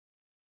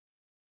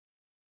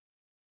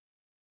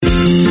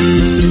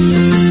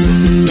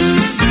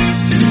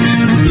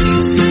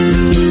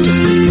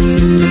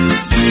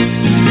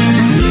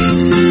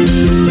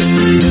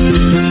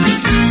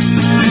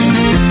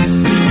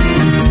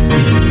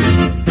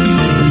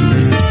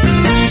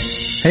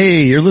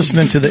you're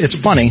listening to the It's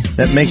Funny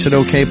That Makes It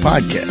Okay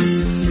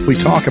podcast. We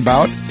talk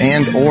about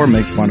and or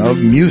make fun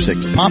of music,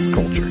 pop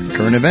culture,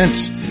 current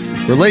events,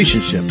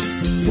 relationships,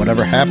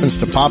 whatever happens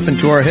to pop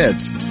into our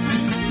heads.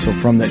 So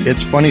from the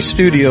It's Funny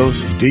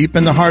studios, deep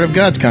in the heart of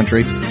God's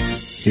country,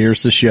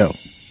 here's the show.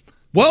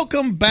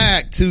 Welcome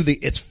back to the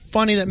It's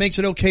Funny That Makes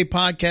It Okay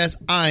podcast.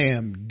 I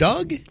am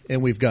Doug,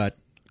 and we've got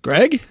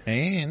Greg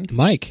and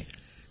Mike.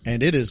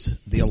 And it is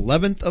the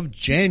 11th of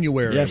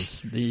January.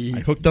 Yes. I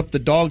hooked up the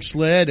dog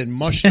sled and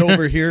mushed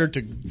over here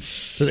to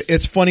the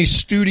It's Funny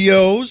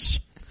studios.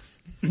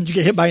 Did you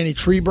get hit by any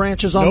tree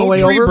branches on No the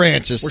way tree over?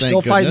 branches, We're thank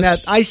still fighting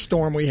goodness. that ice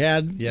storm we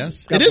had.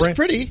 Yes. Got It is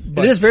pretty.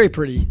 But It is very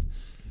pretty.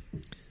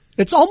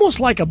 It's almost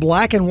like a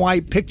black and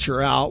white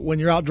picture out when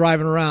you're out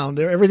driving around.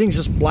 Everything's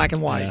just black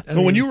and white. Yeah. I But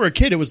when mean, you were a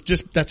kid, it was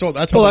just, that's how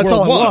that's the world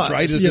all it was,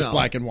 right? It's you just know.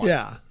 black and white.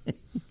 Yeah.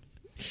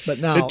 But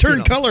now It turned you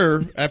know,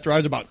 color after I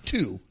was about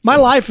 2. My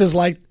life is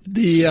like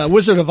the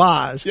Wizard of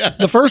Oz. Yeah.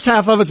 The first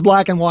half of it's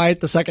black and white.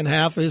 The second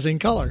half is in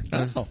color.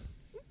 Oh.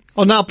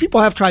 Oh, now people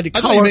have tried to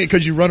I thought you color. meant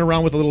because you run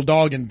around with a little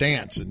dog and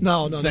dance. And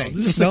No. sing.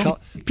 This is No? the color.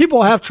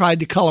 People have tried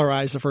to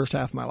colorize the first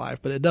half of my life,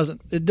 but it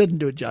didn't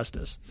do it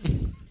justice.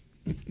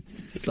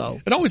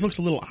 So It always looks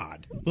a little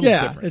odd. A little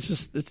yeah, different.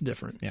 it's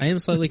different. Yeah. I am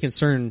slightly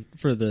concerned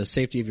for the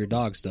safety of your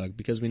dogs, Doug,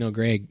 because we know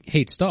Greg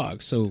hates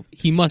dogs, so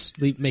he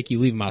must make you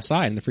leave them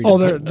outside in the freezing. Oh,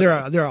 cold. they're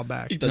out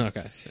back.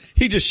 Okay.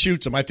 He just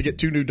shoots them. I have to get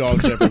 2 new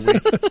dogs every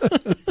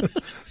week.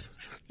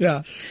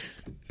 Yeah.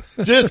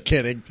 Just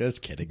kidding.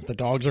 Just kidding. The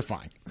dogs are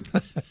fine.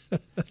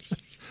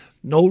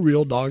 No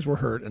real dogs were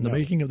hurt in the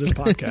making of this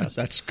podcast.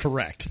 That's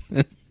correct.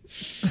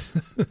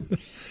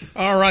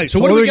 All right. So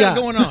what do we got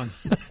going on?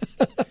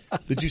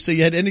 Did you say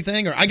you had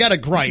anything? Or I got a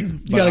gripe.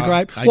 You got a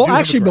gripe? I do Well, have a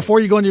actually, gripe. before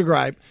you go into your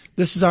gripe,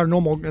 this is our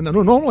normal.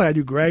 Normally, I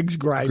do Greg's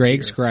gripe.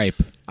 Greg's here. gripe.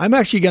 I'm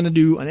actually going to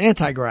do an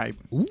anti-gripe.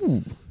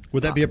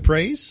 Would that be a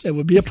praise? It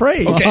would be a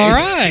praise. Okay. All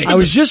right. I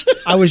was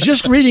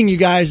just reading you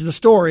guys the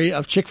story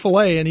of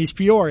Chick-fil-A in East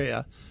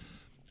Peoria,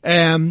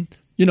 and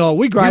we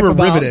We gripe were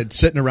about. riveted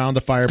sitting around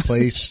the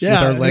fireplace Yeah,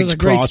 with it our legs was a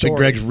great crossed and story.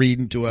 Greg's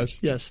reading to us.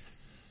 Yes,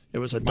 it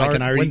was a Mike dark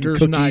and I are eating winter's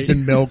cookies night.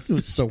 and milk. It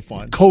was so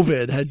fun.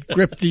 COVID had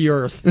gripped the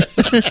earth.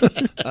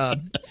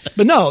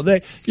 But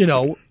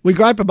no, we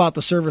gripe about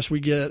the service we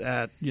get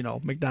at,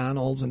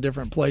 McDonald's and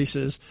different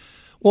places.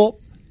 Well,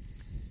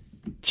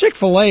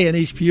 Chick-fil-A in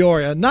East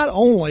Peoria not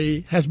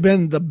only has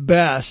been the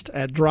best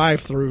at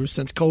drive-through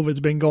since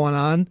COVID's been going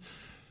on,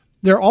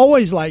 they're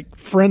always like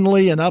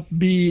friendly and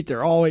upbeat.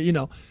 They're always,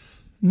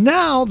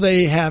 now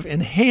they have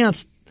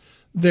enhanced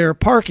their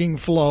parking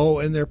flow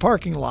in their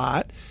parking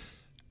lot.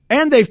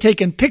 And they've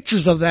taken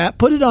pictures of that,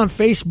 put it on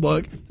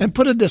Facebook, and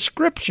put a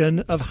description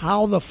of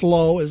how the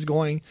flow is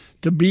going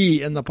to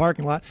be in the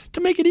parking lot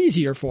to make it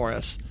easier for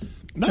us.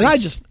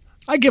 Nice. And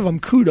I give them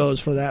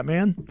kudos for that,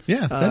 man.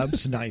 Yeah, that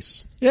is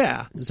nice.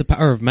 Yeah. It's the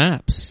power of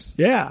maps.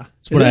 Yeah.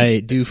 It's what It is. I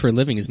do for a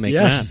living is make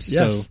Yes, maps.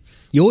 yes. So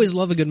you always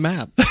love a good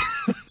map.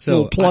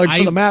 So Little plug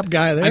for the map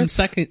guy there. I'm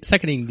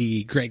seconding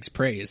the Greg's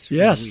praise. For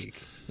Yes. The week.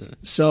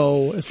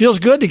 So it feels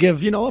good to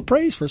give, a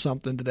praise for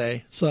something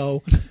today.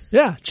 So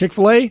yeah,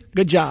 Chick-fil-A,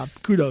 good job.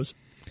 Kudos.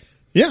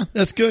 Yeah,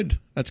 that's good.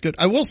 That's good.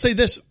 I will say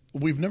this.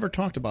 We've never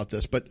talked about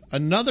this, but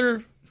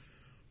another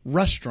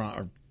restaurant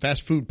or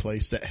fast food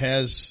place that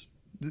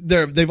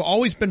they've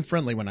always been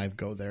friendly when I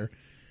go there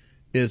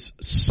is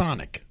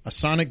Sonic, a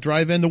Sonic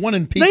drive-in. The one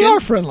in Pekin. They are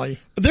friendly.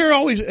 They're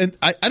always, and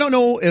I don't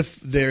know if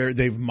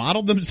they've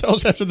modeled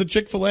themselves after the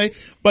Chick-fil-A,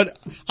 but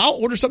I'll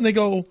order something. They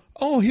go,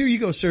 "Oh, here you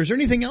go, sir. Is there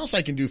anything else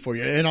I can do for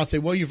you?" And I'll say,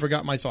 "Well, you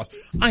forgot my sauce.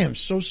 I am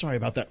so sorry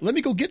about that. Let me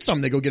go get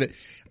some." They go get it.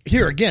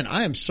 Here again,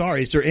 I am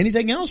sorry. Is there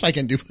anything else I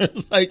can do?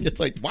 It's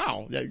like,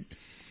 wow.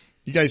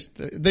 You guys,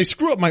 they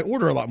screw up my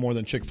order a lot more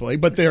than Chick-fil-A,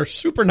 but they are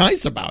super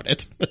nice about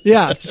it.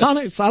 Yeah.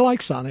 Sonic. I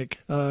like Sonic.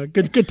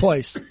 Good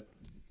place.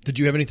 Did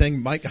you have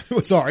anything, Mike?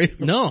 Sorry.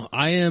 No,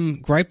 I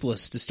am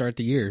gripeless to start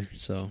the year,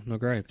 so no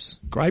gripes.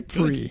 Gripe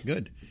free.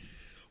 Good.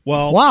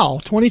 Well, Wow,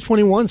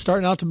 2021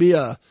 starting out to be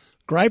a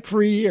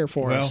gripe-free year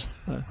for us.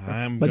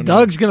 But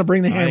Doug's going to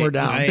bring the hammer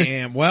down. I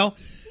am. Well,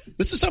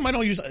 this is something I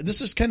don't use. This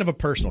is kind of a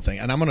personal thing,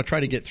 and I'm going to try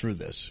to get through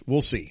this.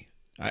 We'll see.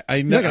 I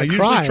usually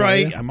cry, are try.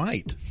 you? I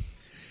might.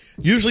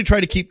 Usually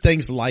try to keep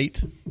things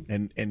light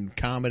and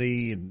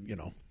comedy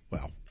and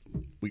well,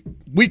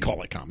 we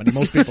call it comedy.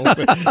 Most people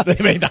they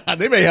may not.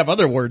 They may have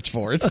other words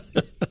for it.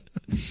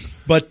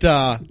 But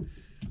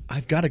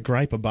I've got a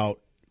gripe about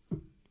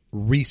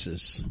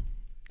Reese's.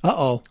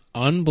 Uh-oh.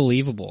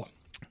 Unbelievable.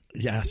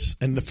 Yes,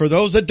 and for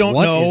those that don't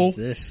What know, is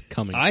this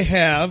coming? I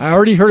have. I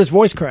already heard his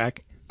voice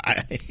crack.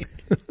 Get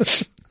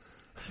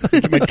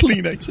my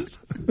Kleenexes.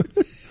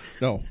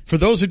 No, for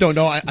those who don't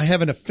know, I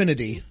have an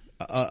affinity,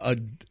 a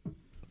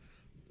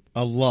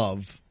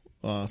love.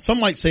 Some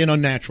might say an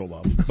unnatural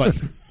love, but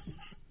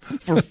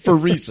for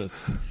Reese's.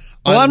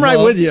 Well, I'm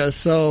right with you.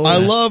 So I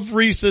love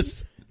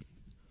Reese's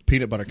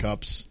peanut butter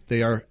cups.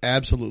 They are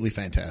absolutely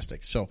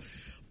fantastic. So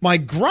my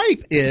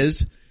gripe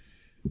is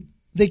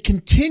they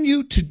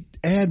continue to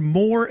add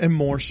more and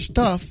more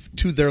stuff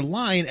to their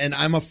line, and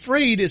I'm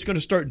afraid it's going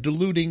to start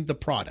diluting the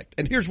product.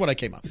 And here's what I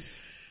came up.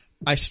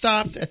 I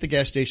stopped at the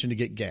gas station to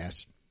get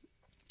gas,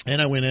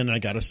 and I went in and I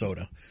got a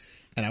soda,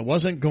 and I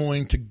wasn't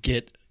going to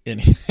get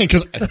anything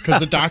because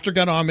the doctor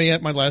got on me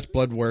at my last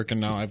blood work,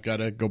 and now I've got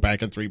to go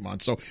back in 3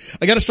 months. So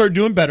I got to start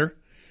doing better.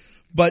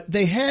 But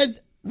they had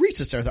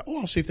Reese's there. I thought,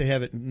 I'll see if they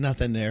have it.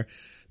 Nothing there.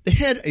 They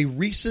had a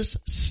Reese's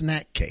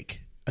snack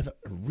cake. I thought,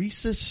 a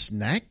Reese's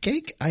snack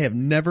cake? I have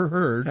never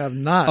heard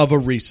of a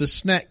Reese's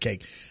snack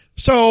cake.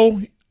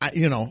 So,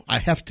 I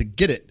have to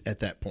get it at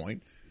that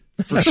point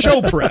for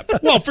show prep.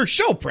 Well, for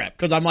show prep,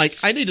 because I'm like,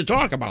 I need to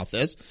talk about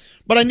this,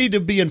 but I need to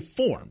be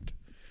informed.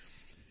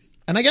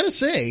 And I got to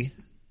say,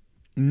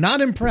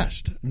 not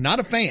impressed. Not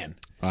a fan.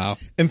 Wow.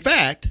 In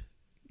fact,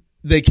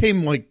 they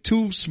came like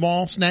 2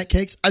 small snack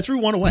cakes. I threw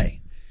one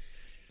away.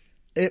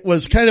 It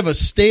was kind of a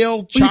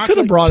stale chocolate you could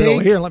have brought cake. it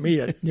over here and let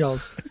me,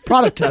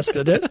 product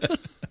tested it.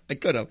 I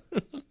could have.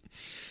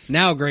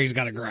 Now Greg's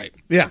got a gripe.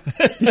 Yeah.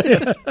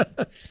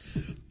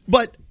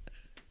 But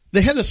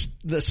they had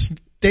the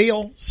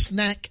stale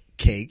snack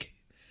cake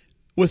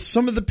with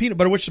some of the peanut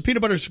butter, which the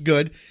peanut butter is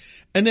good.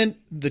 And then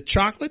the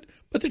chocolate,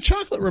 but the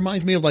chocolate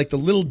reminds me of like the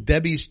Little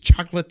Debbie's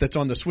chocolate that's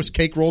on the Swiss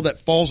cake roll that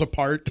falls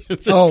apart.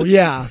 Oh,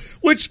 yeah.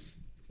 Which,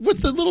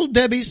 with the Little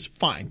Debbie's,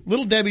 fine.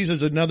 Little Debbie's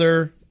is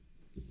another,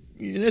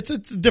 it's a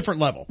different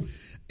level.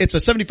 It's a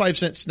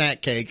 75-cent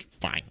snack cake.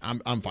 Fine.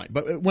 I'm fine.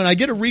 But when I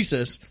get a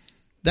Reese's,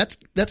 that's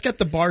got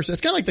the bars.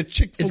 It's kind of like the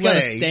Chick-fil-A. It's got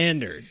a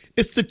standard.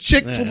 It's the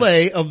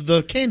Chick-fil-A of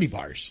the candy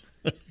bars.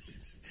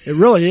 It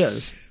really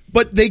is.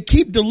 But they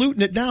keep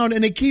diluting it down,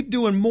 and they keep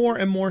doing more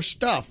and more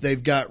stuff.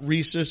 They've got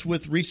Reese's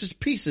with Reese's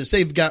Pieces.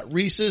 They've got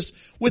Reese's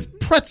with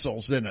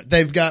pretzels in it.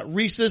 They've got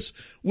Reese's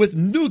with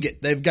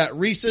nougat. They've got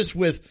Reese's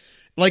with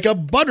like a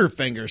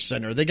Butterfinger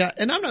center. They got,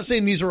 and I'm not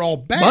saying these are all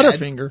bad.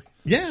 Butterfinger.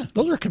 Yeah.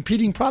 Those are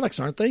competing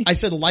products, aren't they? I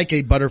said like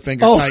a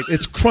Butterfinger type.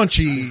 It's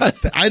crunchy.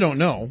 I don't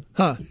know.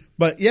 Huh.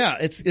 But yeah,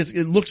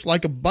 it looks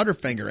like a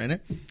Butterfinger in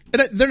it.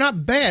 And they're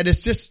not bad.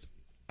 It's just,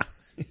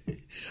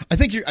 I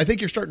think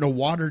you're starting to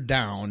water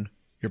down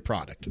your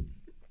product.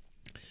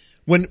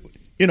 When,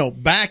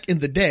 back in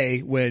the day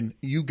when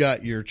you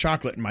got your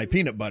chocolate and my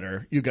peanut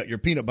butter, you got your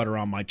peanut butter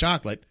on my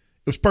chocolate,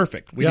 it was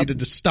perfect. We needed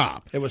to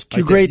stop. It was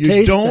two great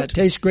tastes that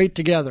taste great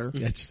together.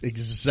 That's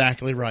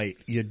exactly right.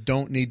 You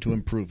don't need to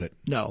improve it.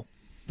 No.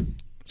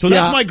 So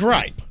that's my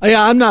gripe.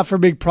 Yeah, I'm not for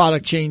big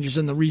product changes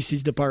in the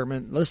Reese's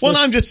department.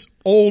 I'm just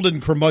old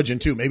and curmudgeon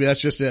too. Maybe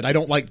that's just it. I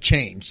don't like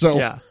change. So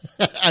yeah.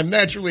 I'm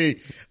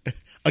naturally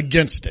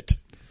against it.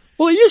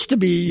 Well, it used to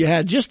be you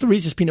had just the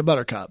Reese's peanut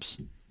butter cups.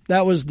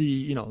 That was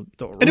the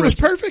and it was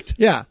perfect.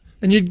 Yeah.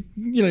 And you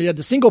had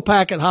the single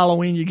pack at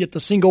Halloween, you get the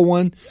single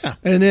one. Yeah.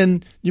 And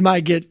then you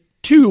might get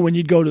 2 when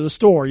you'd go to the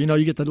store. You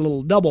get the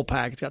little double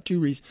pack. It's got 2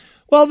 Reese's.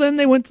 Well, then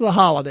they went to the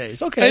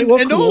holidays. Okay. And, cool.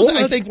 Those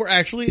I think were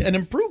actually an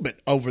improvement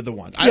over the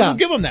ones. I will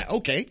give them that.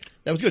 Okay.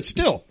 That was good.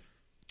 Still,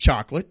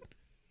 chocolate,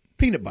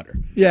 peanut butter.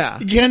 Yeah.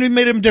 You kind of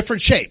made them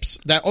different shapes.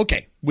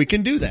 Okay. We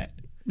can do that.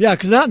 Yeah,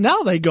 because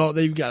now they've got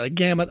a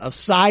gamut of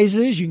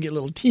sizes. You can get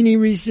little teeny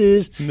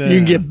Reese's. You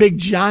can get big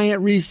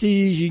giant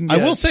Reese's. I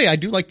will say I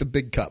do like the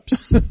big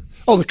cups.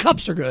 Oh, the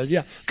cups are good.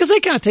 Yeah. Because they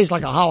kind of taste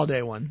like a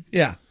holiday one.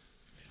 Yeah.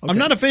 Okay. I'm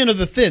not a fan of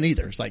the thin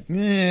either. It's like,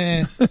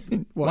 why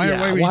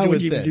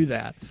would you even do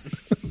that?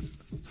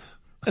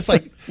 That's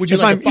like, would you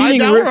like a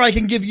 $5 or I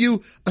can give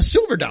you a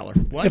silver dollar?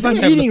 Well, if I'm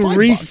eating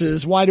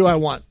Reese's, why do I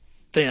want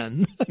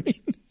thin?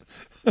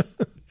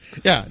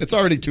 Yeah, it's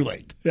already too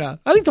late. Yeah.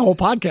 I think the whole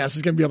podcast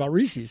is going to be about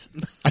Reese's.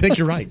 I think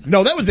you're right.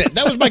 No, that was it.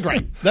 That was my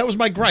gripe. That was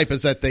my gripe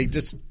is that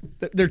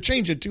they're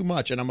changing too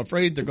much and I'm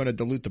afraid they're going to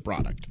dilute the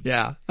product.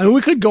 Yeah. I mean,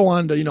 we could go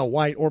on to,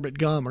 white Orbit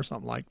gum or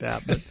something like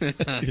that.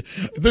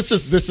 But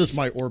This is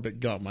my Orbit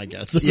gum, I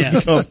guess.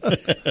 Yes.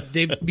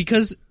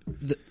 Because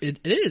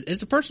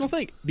it's a personal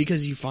thing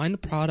because you find a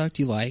product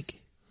you like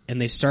and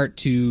they start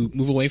to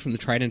move away from the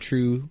tried and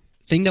true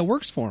thing that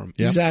works for them.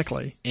 Yeah.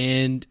 Exactly.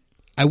 And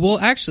I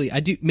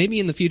do, maybe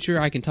in the future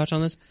I can touch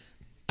on this.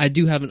 I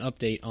do have an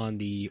update on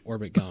the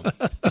Orbit gum.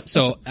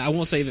 So I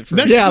won't save it for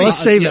next week. Let's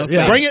save it.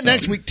 Yeah. Bring it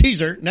next week.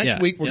 Teaser. Next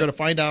week we're going to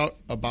find out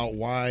about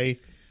why,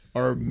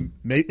 or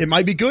it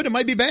might be good, it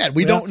might be bad.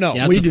 We don't know.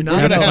 Yeah, we do not know.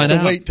 We're going to have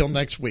to wait till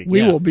next week.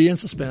 We will be in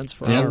suspense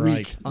for a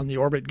week right. on the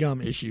Orbit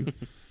gum issue.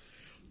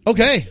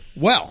 Okay.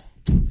 Well,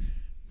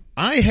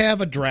 I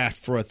have a draft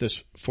for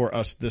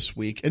us this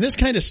week. And this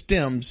kind of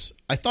stems,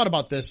 I thought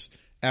about this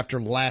after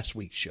last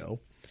week's show,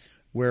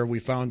 where we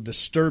found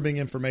disturbing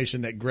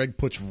information that Greg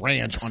puts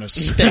ranch on a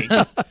steak,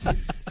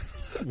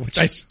 which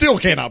I still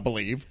cannot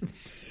believe.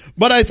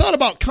 But I thought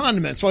about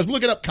condiments. So I was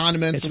looking up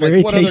condiments,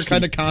 like what other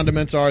kind of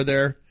condiments are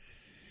there.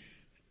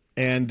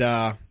 And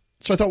so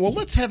I thought, well,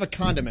 let's have a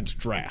condiments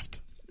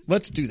draft.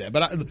 Let's do that.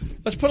 But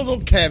let's put a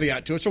little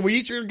caveat to it. So we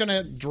each are going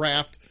to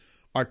draft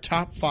our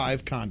top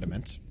 5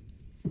 condiments.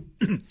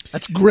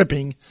 That's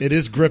gripping. It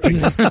is gripping.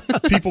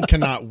 People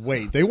cannot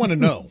wait. They want to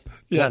know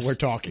what we're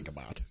talking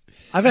about.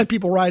 I've had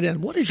people write in,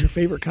 what is your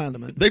favorite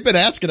condiment? They've been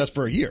asking us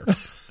for a year.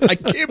 I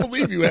can't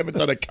believe you haven't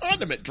done a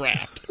condiment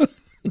draft.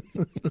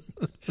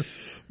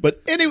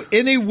 But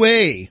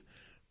anyway,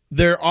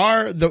 there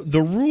are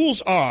the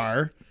rules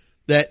are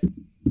that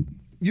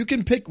you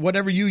can pick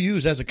whatever you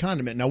use as a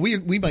condiment. Now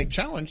we might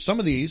challenge some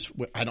of these.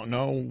 I don't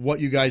know what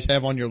you guys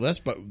have on your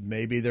list, but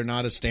maybe they're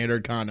not a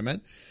standard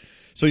condiment.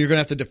 So you're going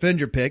to have to defend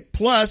your pick.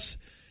 Plus,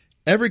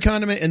 every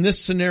condiment in this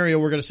scenario,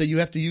 we're going to say you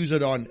have to use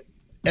it on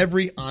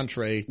every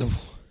entree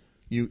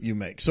you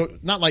make. So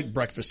not like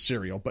breakfast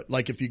cereal, but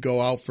like if you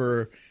go out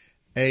for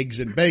eggs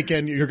and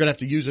bacon, you're going to have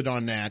to use it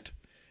on that.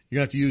 You're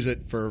going to have to use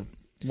it for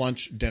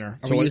lunch, dinner.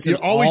 So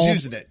you're always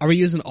using it. Are we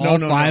using all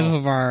five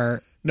of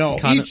our? No,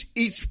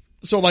 each.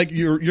 So like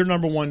your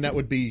number one, that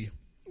would be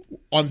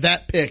on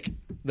that pick.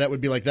 That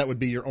would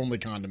be your only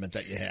condiment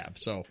that you have.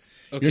 So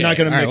you're not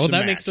going to mix. Well,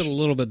 that makes it a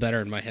little bit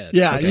better in my head.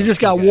 Yeah, you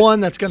just got one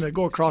that's going to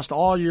go across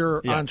all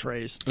your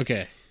entrees.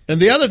 Okay. And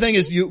the other thing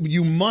is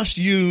you must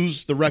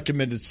use the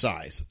recommended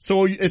size.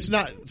 So it's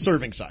not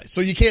serving size.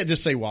 So you can't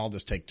just say, well, I'll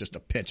just take just a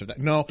pinch of that.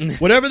 No,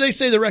 whatever they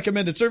say the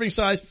recommended serving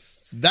size,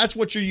 that's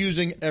what you're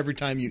using every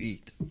time you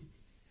eat.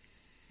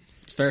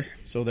 It's fair.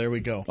 So there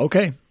we go.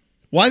 Okay.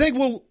 Well, I think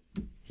we'll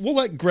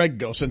let Greg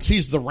go since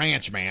he's the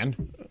ranch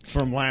man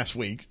from last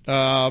week.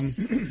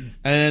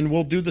 And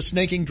we'll do the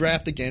snaking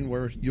draft again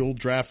where you'll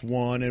draft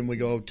one and we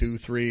go 2,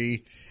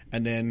 3,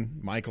 and then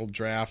Michael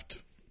draft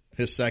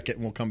his second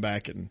and we'll come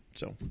back and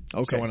so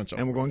on and so on.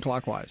 And we're going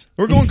clockwise.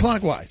 We're going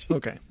clockwise.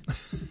 Okay.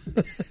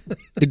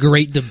 The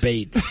great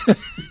debate.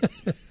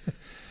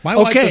 My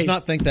wife does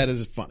not think that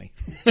is funny.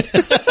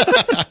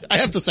 I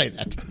have to say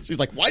that. She's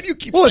like, why do you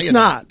keep saying it's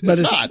not, that? but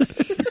it's not.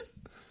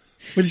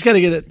 We just got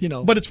to get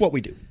it, But it's what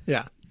we do.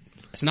 Yeah.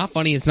 It's not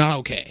funny. It's not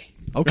okay.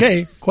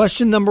 Okay.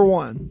 Question number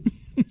 1.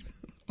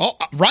 Oh,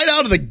 right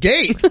out of the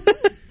gate.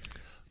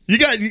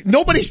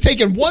 Nobody's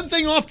taking one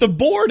thing off the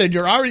board and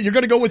you're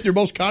going to go with your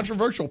most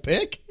controversial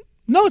pick?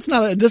 No, it's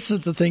not.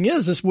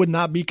 This would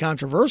not be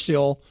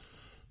controversial,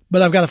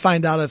 but I've got to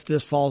find out if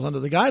this falls under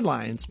the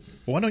guidelines.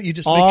 Why don't you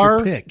just make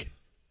your pick?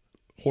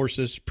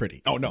 Horses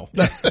pretty. Oh, no.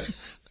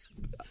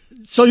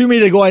 So you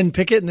mean to go ahead and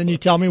pick it and then you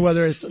tell me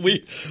whether it's...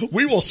 We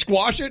will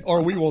squash it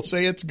or we will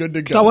say it's good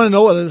to go. So I want to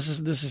know whether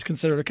this is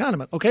considered a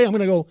condiment. Okay, I'm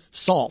going to go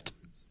salt.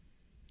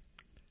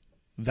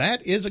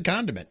 That is a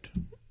condiment,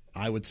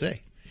 I would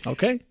say.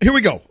 Okay. Here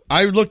we go.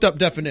 I looked up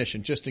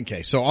definition just in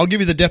case. So I'll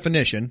give you the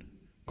definition,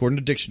 according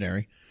to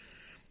dictionary.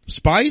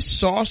 Spice,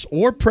 sauce,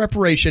 or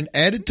preparation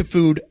added to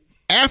food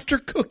after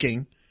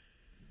cooking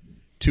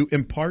to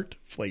impart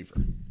flavor.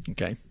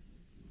 Okay.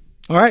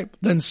 All right.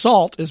 Then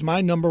salt is my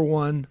number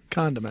 1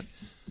 condiment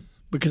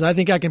because I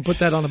think I can put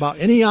that on about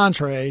any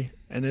entree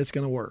and it's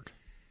going to work.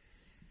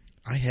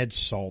 I had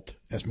salt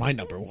as my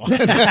number 1.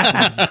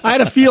 I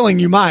had a feeling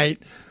you might.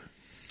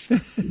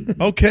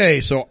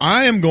 Okay. So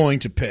I am going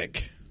to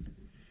pick.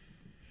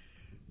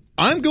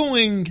 I'm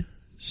going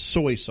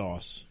soy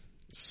sauce.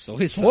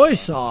 Soy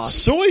sauce.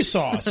 Soy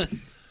sauce.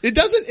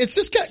 It's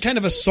just got kind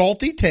of a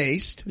salty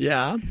taste.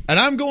 Yeah. And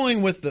I'm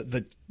going with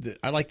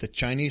I like the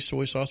Chinese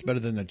soy sauce better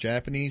than the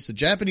Japanese. The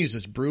Japanese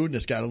is brewed and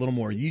it's got a little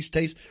more yeast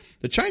taste.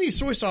 The Chinese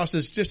soy sauce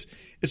is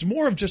it's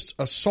more of just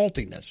a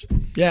saltiness.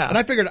 Yeah. And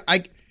I figured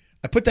I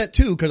put that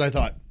too because I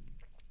thought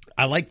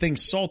I like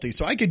things salty.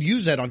 So I could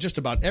use that on just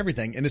about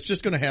everything and it's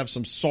just going to have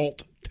some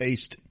salt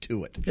taste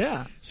to it.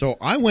 Yeah. So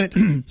I went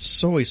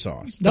soy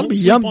sauce. That'll be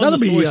yum.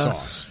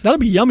 That'll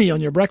be yummy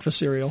on your breakfast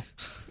cereal.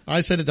 I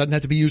said it doesn't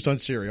have to be used on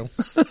cereal.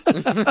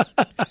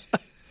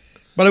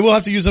 But I will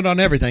have to use it on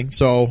everything.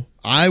 So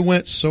I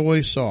went soy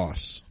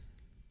sauce.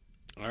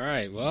 All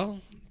right. Well,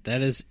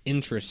 that is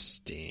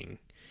interesting.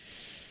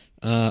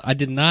 I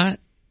did not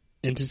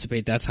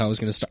anticipate that's how I was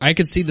going to start. I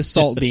could see the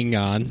salt being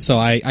gone, so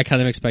I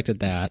kind of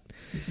expected that.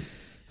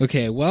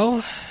 Okay.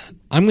 Well,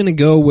 I'm going to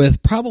go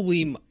with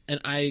probably,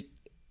 and I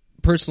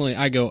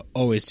go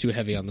always too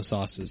heavy on the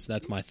sauces.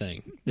 That's my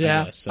thing.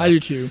 Yeah, so I do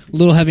too. A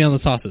little heavy on the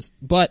sauces,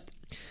 but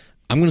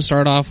I'm going to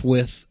start off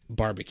with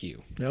barbecue.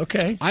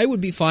 Okay. I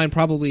would be fine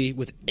probably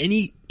with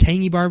any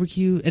tangy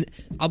barbecue, and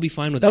I'll be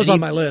fine with that was on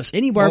my list.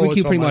 Any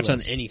barbecue pretty much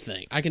on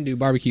anything. I can do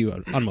barbecue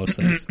on most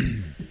things.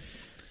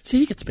 See,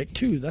 you get to pick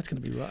 2. That's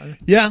going to be right.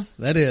 Yeah,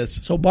 that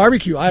is. So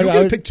barbecue. I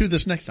would pick 2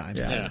 this next time.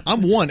 Yeah.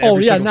 I'm 1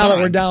 every single now time.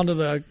 that we're down to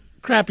the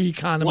crappy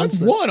condiments.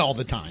 I'm 1 all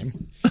the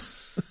time.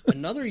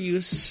 Another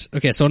use.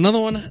 Okay, so another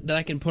one that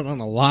I can put on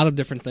a lot of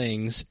different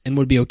things and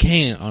would be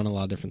okay on a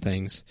lot of different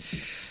things.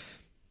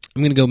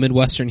 I'm going to go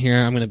Midwestern here.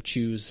 I'm going to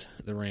choose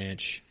the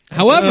ranch.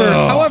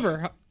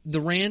 However, the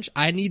ranch,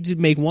 I need to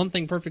make one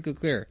thing perfectly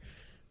clear.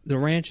 The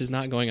ranch is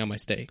not going on my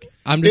steak.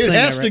 I'm just saying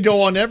it has to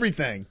go on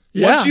everything.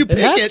 Yeah, once you pick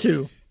it has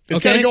to.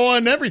 It's got to go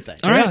on everything.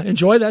 All right. Yeah,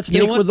 enjoy that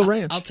steak with the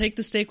ranch. I'll take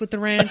the steak with the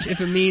ranch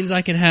if it means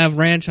I can have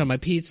ranch on my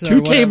pizza.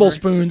 2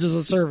 tablespoons is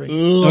a serving.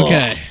 Ugh.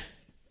 Okay.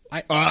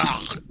 All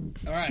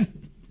right.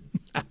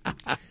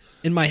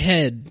 In my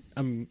head,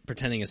 I'm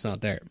pretending it's not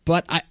there.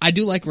 But I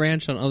do like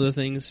ranch on other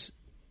things.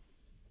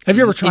 Have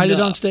you ever tried it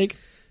on steak?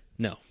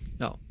 No.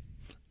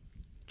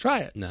 Try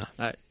it. No.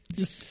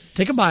 Just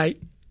take a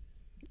bite,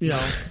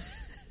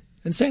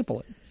 and sample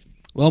it.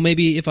 Well,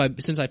 maybe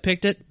since I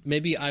picked it,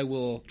 maybe I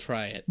will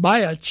try it. Buy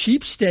a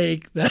cheap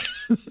steak.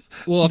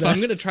 Well, if I'm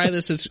going to try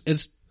this,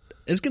 it's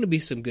going to be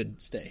some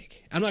good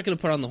steak. I'm not going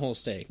to put on the whole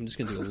steak. I'm just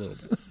going to do a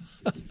little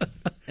bit.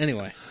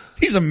 Anyway.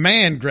 He's a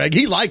man, Greg.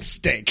 He likes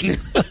steak.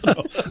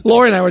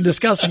 Lori and I were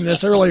discussing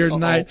this earlier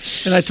tonight,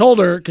 and I told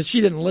her because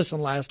she didn't listen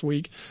last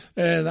week.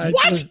 And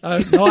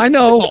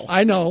no,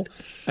 I know.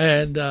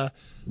 And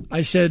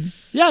I said,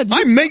 "Yeah,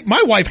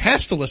 my wife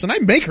has to listen. I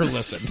make her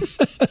listen."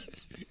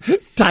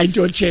 tied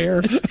to a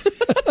chair.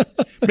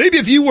 Maybe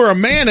if you were a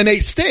man and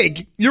ate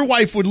steak, your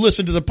wife would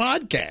listen to the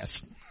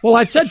podcast. Well,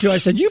 I said to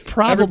her, you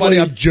probably. Everybody,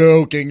 I'm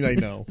joking. They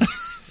know.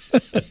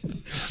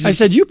 I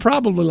said, you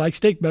probably like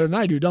steak better than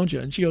I do, don't you?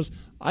 And she goes,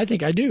 I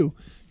think I do.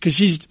 Because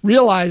she's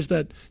realized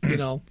that,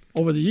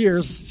 over the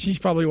years, she's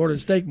probably ordered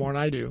steak more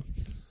than I do.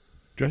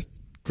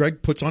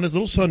 Greg puts on his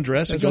little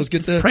sundress and goes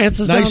get the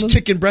Prances nice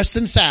chicken breast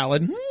and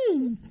salad.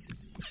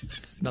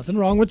 Nothing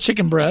wrong with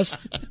chicken breast.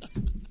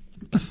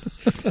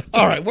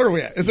 All right, where are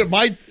we at? Is it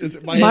my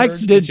Mike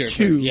turn? did Your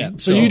 2. turn. Yeah,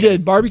 so you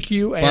did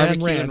barbecue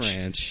and ranch. And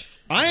ranch.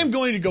 I am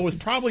going to go with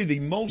probably the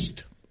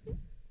most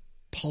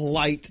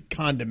polite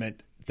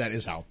condiment that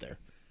is out there.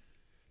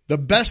 The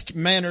best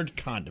mannered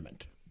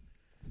condiment.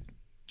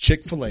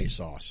 Chick-fil-A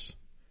sauce.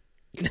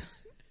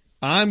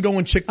 I'm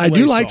going Chick-fil-A sauce. I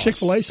do like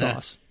Chick-fil-A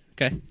sauce.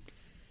 Okay.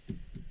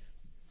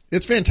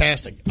 It's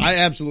fantastic. I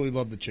absolutely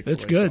love the Chick-fil-A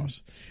It's good.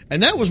 sauce.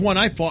 And that was one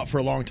I fought for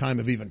a long time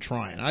of even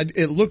trying.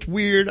 It looked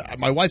weird.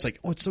 My wife's like,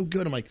 oh, it's so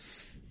good. I'm like,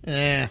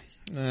 I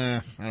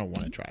don't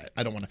want to try it.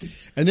 I don't want to.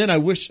 And then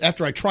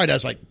after I tried it, I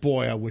was like,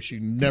 boy, I wish you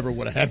never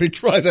would have had me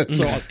try that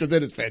sauce because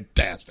it is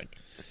fantastic.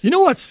 You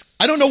know what's?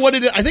 I don't know what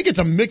it is. I think it's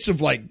a mix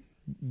of like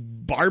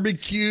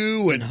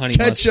barbecue and honey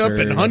ketchup mustard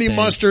and honey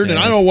mustard, and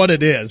I don't know what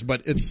it is,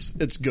 but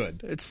it's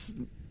good. It's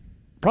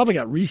probably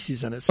got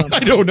Reese's in it somehow. I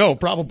don't know,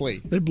 probably.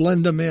 They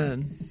blend them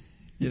in,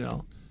 You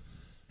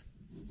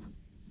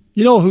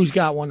know who's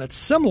got one that's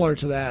similar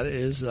to that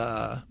is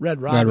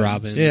Red Robin. Red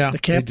Robin. Yeah, The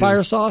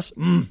campfire sauce,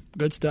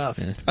 good stuff.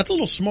 Yeah. That's a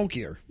little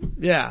smokier.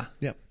 Yeah.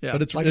 Yeah, Yeah.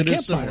 but Like it a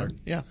is campfire.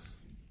 similar.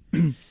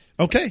 Yeah.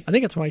 Okay, I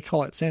think that's why I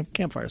call it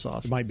campfire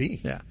sauce. it might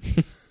be. Yeah.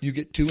 You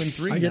get 2 and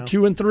 3. I now. get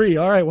 2 and 3.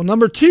 All right. Well,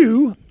 number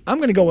 2, I'm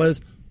going to go with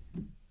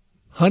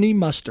honey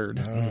mustard.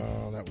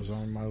 Oh, that was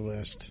on my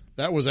list.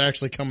 That was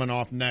actually coming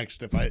off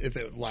next if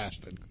it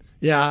lasted.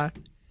 Yeah.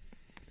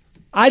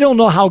 I don't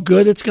know how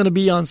good it's going to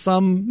be on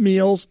some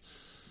meals.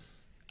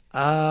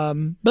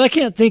 But I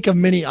can't think of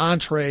many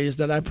entrees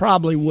that I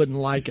probably wouldn't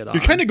like it on.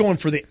 You're kind of going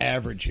for the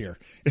average here.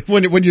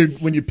 When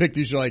you pick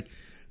these, you're like,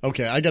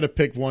 okay, I got to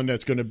pick one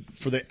that's going to,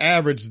 for the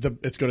average,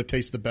 it's going to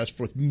taste the best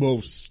with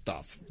most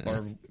stuff,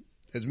 or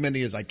as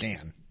many as I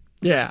can.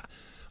 Yeah.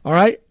 All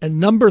right. And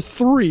number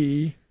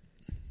 3,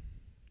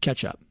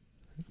 ketchup.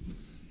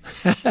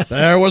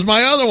 There was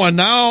my other one.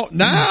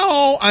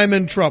 Now I'm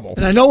in trouble.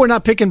 And I know we're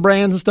not picking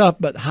brands and stuff,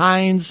 but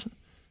Heinz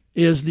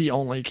is the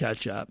only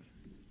ketchup.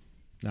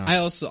 No. I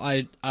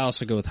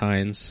also go with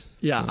Heinz.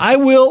 Yeah. I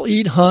will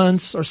eat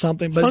Hunt's or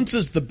something, but Hunt's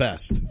is the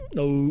best.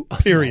 no.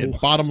 Period. No.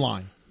 Bottom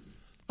line.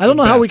 I don't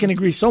know how we can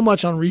agree so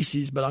much on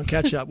Reese's, but on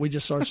ketchup, we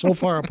just are so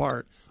far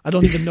apart. I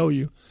don't even know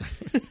you.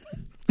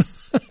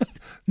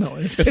 No,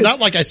 It's not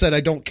like I said I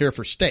don't care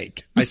for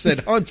steak. I said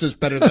Hunt's is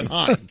better than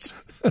Heinz.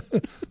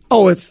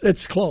 Oh,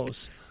 it's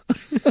close.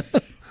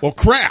 Well,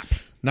 crap.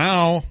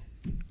 Now.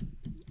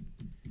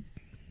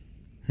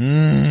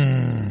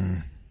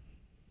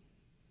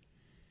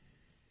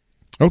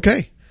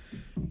 Okay.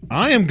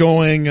 I am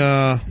going,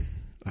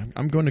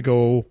 I'm going to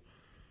go,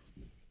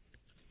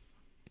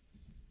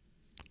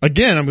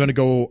 again, I'm going to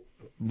go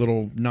a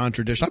little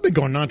non-traditional. I've been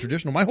going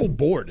non-traditional. My whole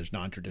board is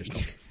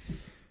non-traditional.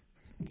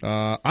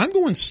 I'm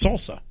going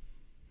salsa.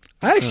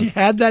 I actually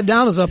had that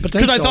down as a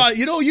potential. Because I thought,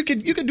 you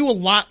could do a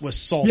lot with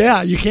salsa.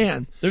 Yeah, you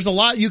can. There's a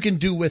lot you can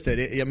do with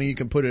it. I mean, you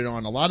can put it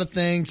on a lot of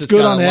things. It's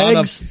good got on a lot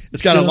eggs.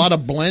 It's got a lot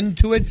of blend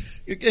to it.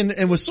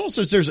 And with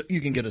salsas,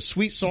 you can get a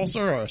sweet salsa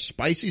or a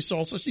spicy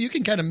salsa, so you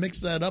can kind of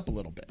mix that up a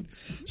little bit.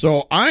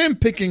 So I am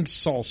picking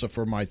salsa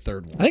for my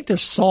third one. I think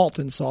there's salt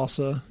in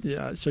salsa.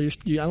 Yeah, so I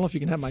don't know if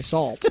you can have my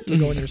salt to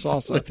go in your I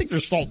salsa. think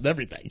there's salt in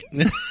everything.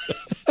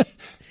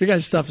 Your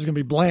guys' stuff is going to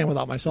be bland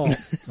without my salt.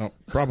 Oh,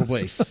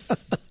 probably.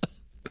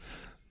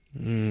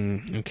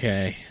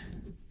 Okay.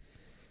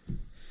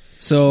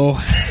 So,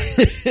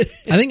 I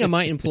think I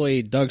might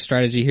employ Doug's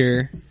strategy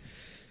here.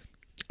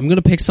 I'm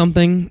going to pick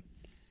something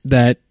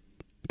that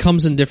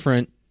comes in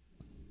different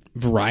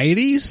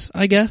varieties,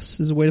 I guess,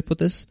 is a way to put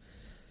this.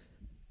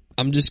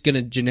 I'm just going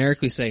to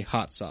generically say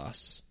hot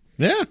sauce.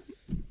 Yeah.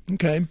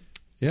 Okay.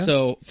 Yeah.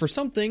 So, for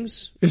some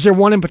things, Is there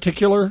one in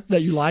particular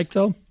that you like,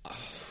 though?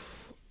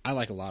 I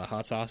like a lot of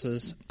hot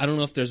sauces. I don't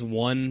know if there's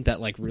one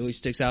that like really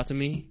sticks out to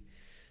me.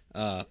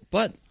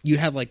 But you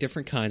have like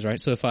different kinds, right?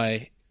 So if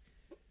I'm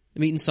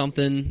eating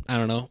something, I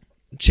don't know,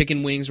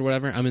 chicken wings or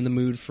whatever, I'm in the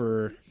mood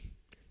for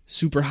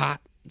super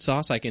hot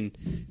sauce. I can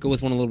go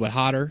with one a little bit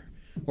hotter,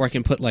 or I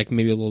can put like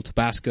maybe a little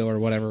Tabasco or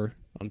whatever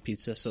on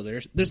pizza. So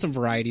there's some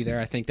variety there.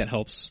 I think that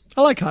helps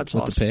I like hot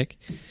with sauce. the pick.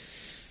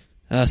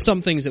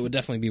 Some things that would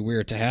definitely be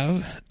weird to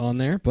have on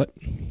there, but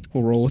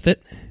we'll roll with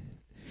it.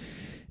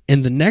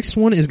 And the next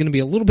one is going to be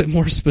a little bit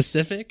more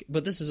specific,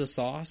 but this is a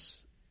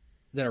sauce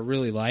that I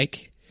really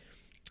like.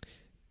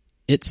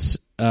 It's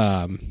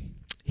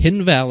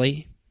Hidden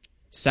Valley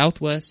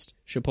Southwest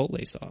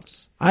Chipotle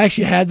sauce. I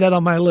actually had that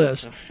on my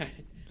list.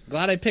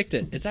 Glad I picked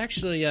it. It's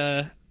actually,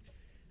 I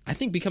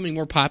think, becoming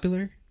more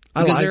popular.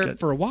 I Because like it.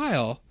 for a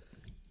while,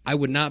 I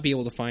would not be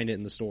able to find it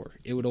in the store.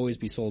 It would always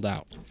be sold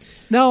out.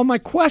 Now, my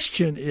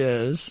question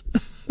is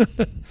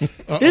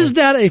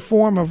that a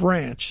form of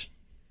ranch?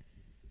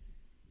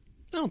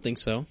 I don't think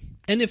so.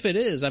 And if it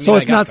is, I mean, So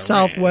it's I got not the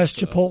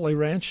Southwest ranch, so- Chipotle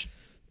Ranch?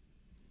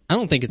 I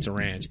don't think it's a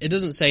ranch. It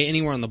doesn't say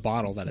anywhere on the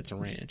bottle that it's a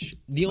ranch.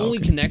 The only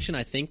connection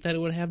I think that it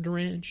would have to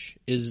ranch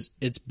is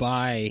it's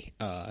by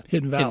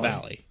Hidden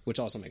Valley. which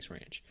also makes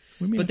ranch.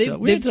 We But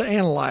have to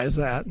analyze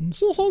that.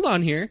 well, hold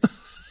on here.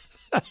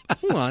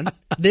 Hold on.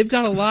 They've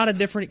got a lot of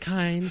different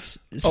kinds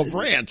Of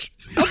ranch.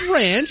 of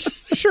ranch,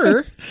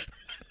 sure.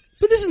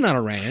 But this is not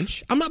a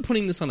ranch. I'm not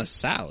putting this on a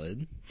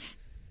salad.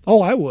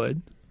 Oh, I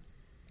would.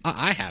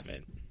 I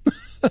haven't.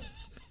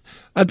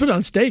 I'd put it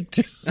on steak,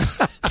 too.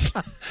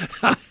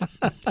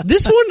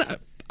 This one,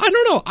 I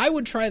don't know. I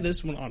would try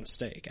this one on a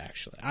steak,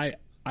 actually.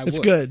 It's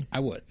would. good. I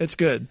would. It's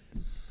good.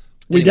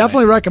 We Anyway.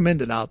 definitely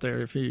recommend it out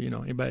there if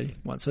anybody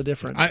wants a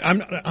different.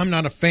 I'm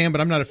not a fan,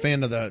 but I'm not a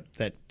fan of the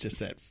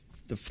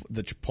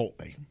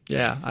Chipotle.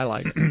 Yeah, I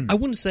like it. I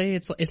wouldn't say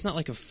it's not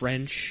like a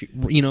French,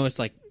 it's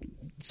like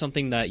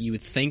something that you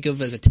would think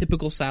of as a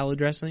typical salad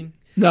dressing.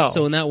 No.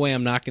 So in that way,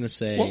 I'm not going to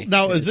say. Well,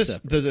 now is it's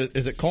this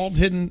is it called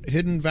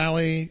Hidden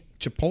Valley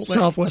Chipotle?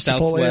 Southwest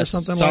Chipotle or Southwest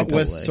something like that.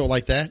 Southwest, so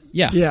like that.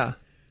 Yeah. Yeah.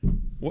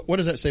 What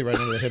does that say right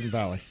under the Hidden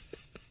Valley?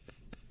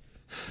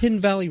 Hidden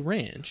Valley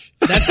Ranch.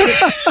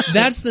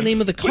 That's the name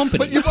of the company.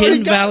 But you've already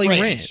Hidden got Valley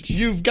ranch. Ranch.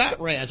 You've got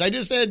ranch. I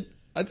just said.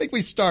 I think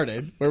we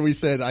started where we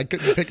said I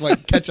couldn't pick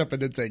like ketchup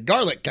and then say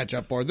garlic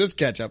ketchup or this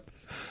ketchup.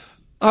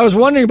 I was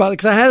wondering about it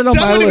because I had it on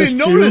I my wouldn't list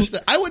even too. notice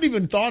that. I wouldn't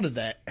even thought of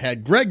that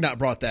had Greg not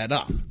brought that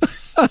up.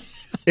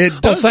 It Oh,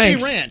 does say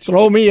thanks. ranch.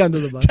 Throw me under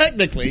the bus.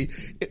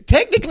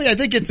 Technically, I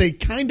think it's a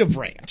kind of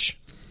ranch.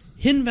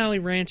 Hidden Valley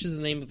Ranch is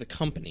the name of the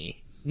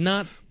company.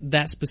 Not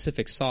that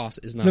specific sauce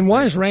is not. Then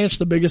why is ranch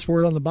the biggest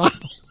word on the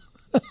bottle?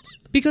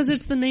 Because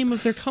it's the name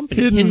of their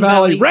company. Hidden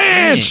Valley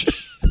Ranch.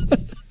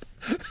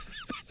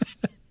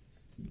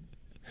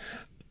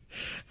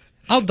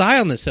 I'll die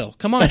on this hill.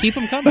 Come on, keep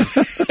them coming.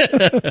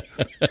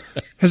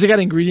 Has it got an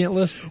ingredient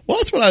list? Well,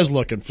 that's what I was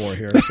looking for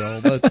here. So,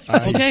 but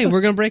Okay,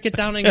 we're gonna break it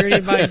down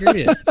ingredient by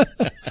ingredient. Well,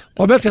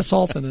 I bet it's got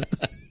salt in it.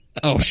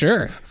 Oh,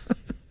 sure.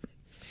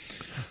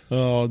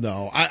 Oh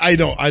no, I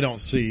don't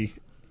see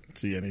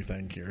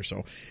anything here.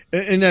 So,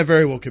 and that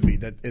very well could be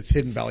that it's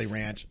Hidden Valley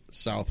Ranch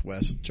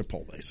Southwest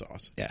Chipotle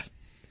sauce. Yeah,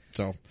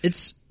 So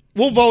it's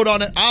we'll vote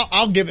on it.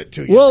 I'll give it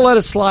to you. We'll let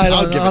it slide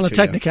I'll give on it a to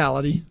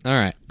technicality. all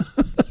right.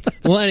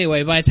 Well,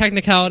 anyway, by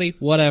technicality,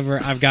 whatever.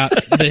 I've got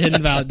the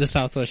Hidden Valley, the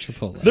Southwest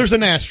Chipotle. There's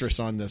an asterisk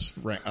on this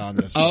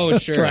Oh,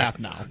 sure. draft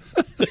now.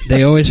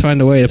 They always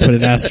find a way to put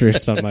an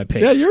asterisk on my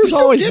page. Yeah, yours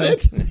always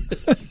Get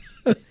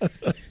it?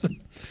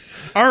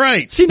 All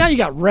right. See, now you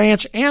got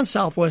ranch and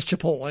Southwest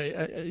Chipotle.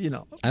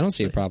 I don't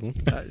see a problem.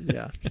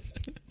 Yeah.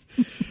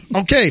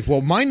 Okay. Well,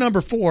 my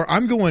number 4,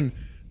 I'm going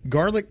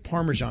garlic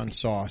Parmesan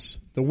sauce,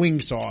 the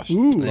wing sauce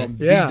from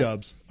yeah.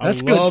 B-Dubs.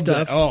 That's I good love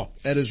stuff. That. Oh,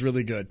 that is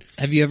really good.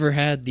 Have you ever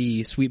had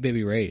the Sweet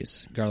Baby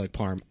Ray's garlic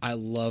parm? I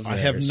love theirs. I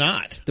have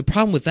not. The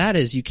problem with that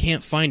is you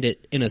can't find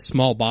it in a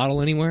small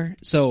bottle anywhere.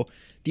 So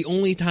the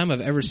only time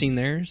I've ever seen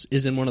theirs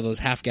is in one of those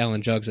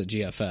half-gallon jugs at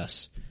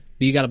GFS.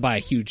 But you got to buy a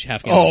huge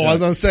half-gallon Oh, jug. I was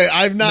going to say,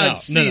 I've not No,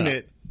 seen no.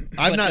 it.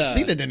 I've But, not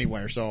seen it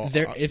anywhere. So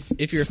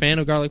if you're a fan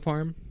of garlic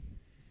parm,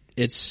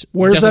 it's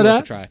Where's definitely that worth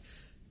at? a try.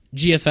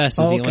 GFS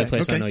is the only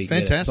place I know you can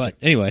Fantastic. get it.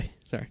 But anyway,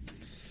 sorry.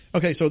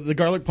 okay, so the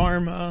garlic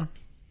parm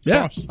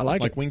Yeah, sauce. I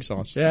like it. wing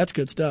sauce. Yeah, that's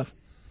good stuff.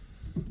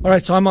 All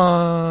right, so I'm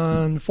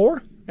on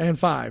 4 and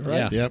 5,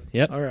 right? Yeah.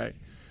 Yep. All right.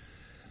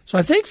 So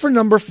I think for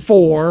number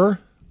 4,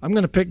 I'm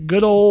going to pick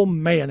good old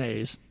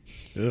mayonnaise.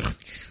 Ugh,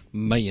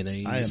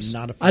 Mayonnaise. I am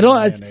not a fan I don't.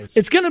 of mayonnaise.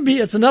 It's going to be.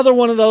 It's another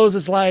one of those.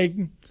 It's like.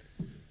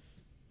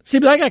 See,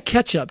 but I got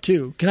ketchup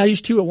too. Can I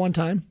use 2 at one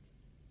time?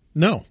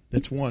 No,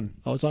 it's one.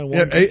 Oh, it's only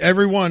Yeah, one.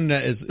 every one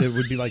it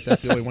would be like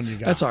that's the only one you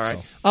got. That's all right.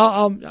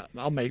 so.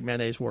 I'll make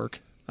mayonnaise work.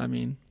 I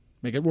mean,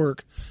 make it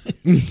work.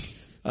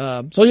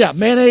 So yeah,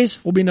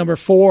 mayonnaise will be number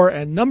 4,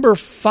 and number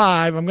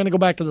 5. I'm going to go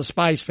back to the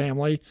spice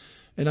family,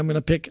 and I'm going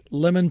to pick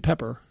lemon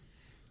pepper.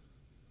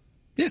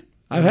 Yeah.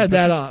 I've had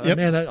that on, Yep.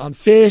 man, on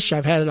fish.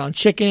 I've had it on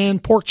chicken,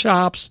 pork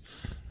chops.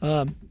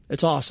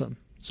 It's awesome.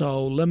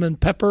 So lemon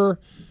pepper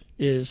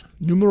is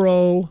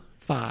numero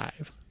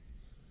 5,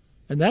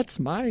 and that's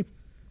my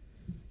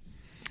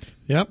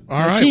Yep. All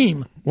My right.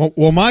 team.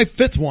 Well, my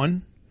 5th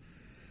one,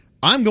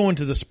 I'm going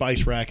to the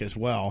spice rack as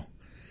well.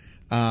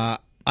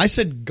 I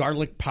said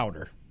garlic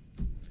powder.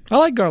 I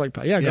like garlic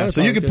powder. Yeah, Yeah. garlic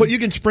So you powder's can good. you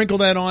can sprinkle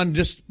that on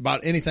just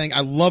about anything. I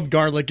love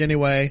garlic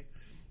anyway,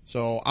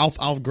 so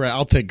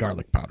I'll take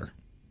garlic powder.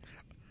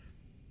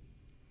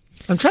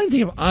 I'm trying to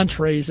think of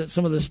entrees that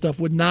some of this stuff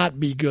would not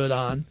be good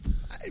on.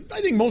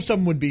 I think most of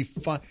them would be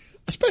fun,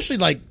 especially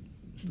like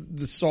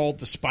the salt,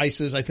 the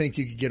spices. I think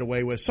you could get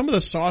away with some of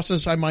the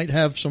sauces. I might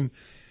have some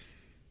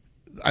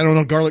I don't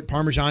know, garlic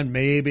parmesan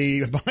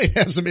maybe. Might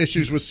have some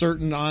issues with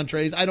certain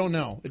entrees. I don't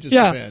know. It just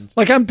Yeah, depends.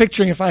 like I'm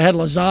picturing if I had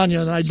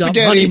lasagna and I dumped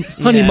Spaghetti.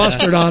 honey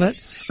mustard on it.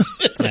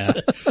 Yeah.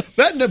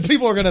 That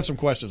people are going to have some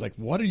questions like,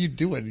 what are you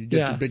doing? You get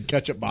Yeah. your big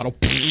ketchup bottle.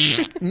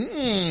 Just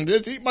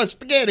eat my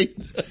spaghetti.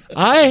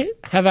 I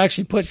have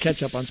actually put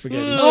ketchup on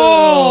spaghetti.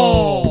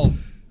 Oh.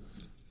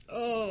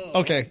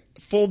 Okay,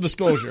 full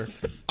disclosure.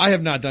 I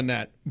have not done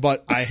that,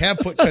 but I have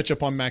put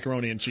ketchup on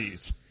macaroni and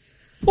cheese.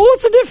 Well,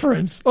 what's the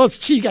difference? Oh,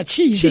 it's got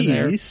cheese in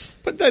there.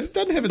 But that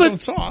doesn't have its own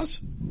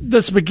sauce.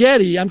 The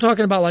spaghetti, I'm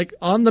talking about like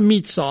on the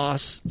meat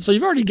sauce. So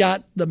you've already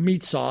got the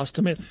meat sauce,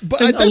 tomato,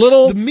 But and that's a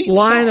little the meat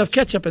line sauce. of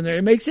ketchup in there.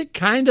 It makes it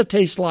kind of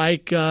taste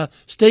like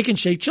Steak and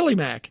Shake Chili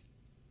Mac.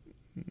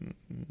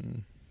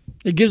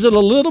 It gives it a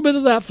little bit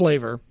of that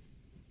flavor.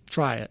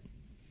 Try it.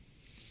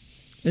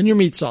 In your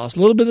meat sauce, a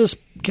little bit of this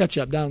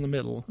ketchup down the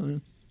middle.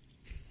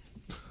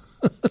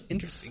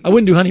 Interesting. I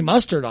wouldn't do honey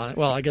mustard on it.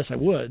 Well, I guess I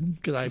would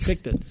because I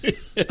picked it.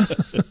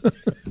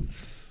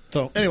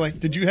 So anyway,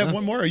 did you have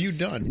one more? Or are you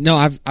done? No,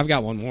 I've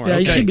got one more. Yeah,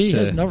 you Okay. should be To-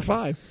 here. Number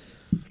 5.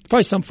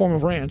 Probably some form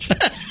of ranch.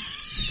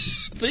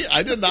 See,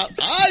 I did not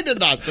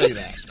say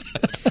that.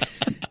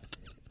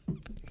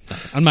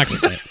 I'm not going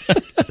to say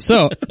it.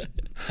 So,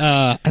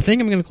 I think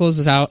I'm going to close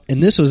this out.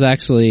 And this was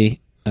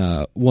actually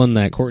one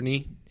that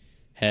Courtney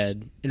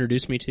had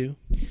introduced me to.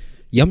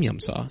 Yum Yum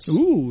sauce.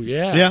 Ooh,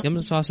 yeah. Yeah. Yum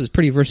Yum sauce is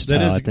pretty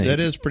versatile, I think. That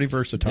is pretty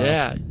versatile.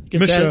 Yeah. Get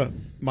Misha, that-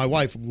 my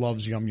wife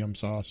loves yum yum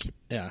sauce.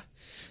 Yeah.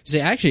 See,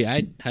 actually,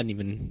 I hadn't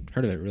even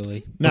heard of it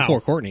really Now, before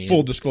Courtney.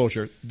 full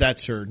disclosure,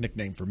 that's her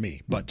nickname for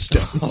me, but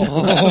still.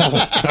 All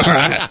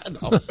right.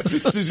 No,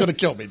 she's going to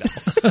kill me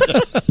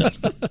now.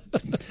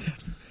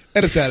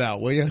 Edit that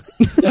out, will you?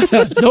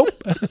 Nope.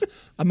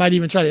 I might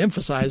even try to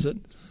emphasize it.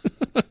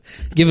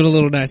 Give it a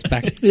little nice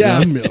back. Yeah.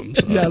 Yum Yum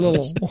sauce. Yeah, a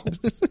little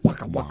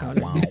waka waka.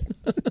 Wow.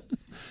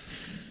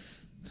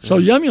 So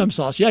Yum Yum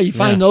sauce. Yeah, you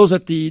find Yeah. those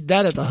at the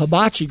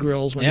hibachi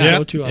grills when you Yeah.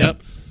 go to them.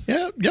 Yep.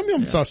 Yeah, yum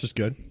yum sauce is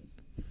good.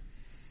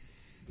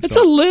 It's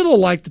a little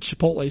like the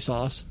Chipotle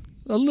sauce.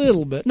 A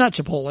little bit. Not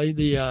Chipotle,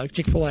 the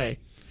Chick-fil-A.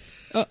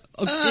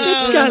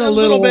 It's got a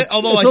little bit,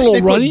 although it's I a think little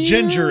they runny. put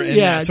ginger in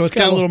Yeah, it, so it's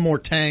got a little more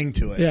tang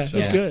to it. Yeah, so.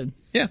 it's Yeah. good.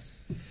 Yeah.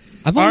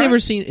 I've All only right. ever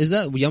seen, is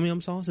that Yum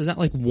Yum sauce? Is that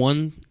like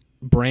one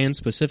brand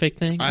specific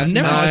thing? I've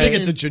never I seen think it.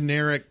 it's a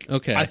generic.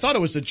 Okay. I thought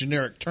it was a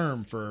generic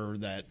term for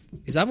that.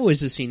 Because I've always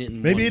just seen it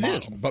in Maybe one it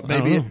is, bottle. but I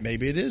don't know.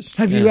 maybe it is.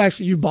 Have you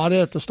actually you bought it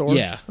at the store?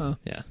 Yeah. Oh.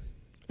 Yeah.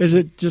 Is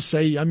it just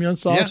say Yum Yum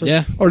sauce?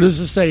 Yeah. Or does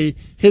it say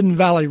Hidden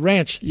Valley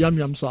Ranch Yum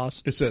Yum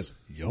sauce? It says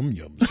yum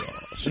yum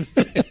sauce.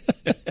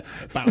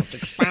 Bow,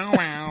 chicka, bow,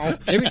 wow.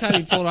 Every time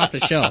you pull it off the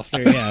shelf,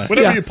 yeah.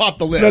 Whenever Yeah. you pop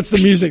the lid, That's the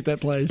music that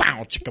plays.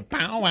 bow, chicka,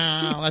 bow,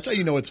 wow. That's how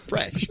you know it's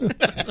fresh.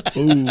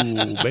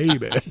 Ooh,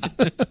 baby.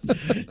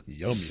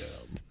 Yum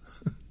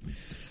yum.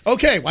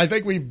 Okay, well, I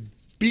think we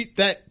beat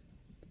that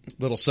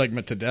little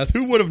segment to death.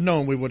 Who would have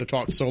known we would have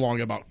talked so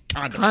long about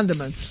condiments?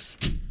 Condiments.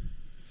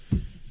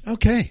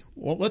 Okay,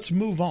 well, let's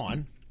move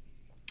on.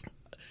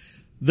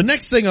 The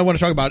next thing I want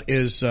to talk about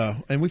is,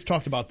 and we've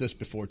talked about this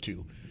before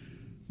too,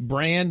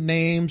 brand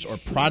names or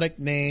product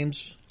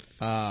names,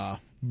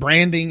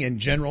 branding in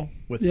general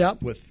with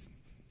Yep. with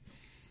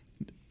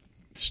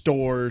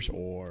stores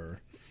or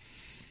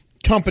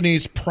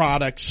companies,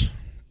 products.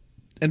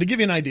 And to give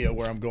you an idea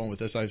where I'm going with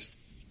this, I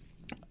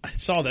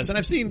saw this, and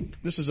I've seen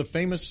this is a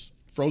famous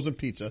frozen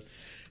pizza.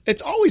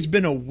 It's always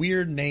been a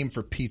weird name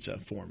for pizza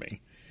for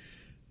me.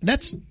 And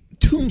that's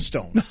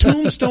Tombstone.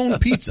 Tombstone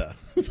Pizza.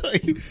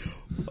 Like,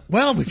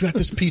 well, we've got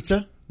this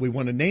pizza. We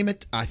want to name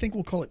it. I think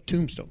we'll call it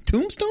Tombstone.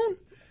 Tombstone?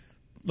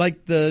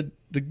 Like the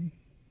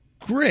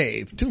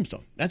grave.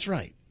 Tombstone. That's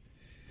right.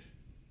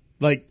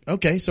 Like,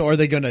 okay, so are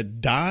they going to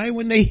die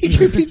when they eat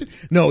your pizza?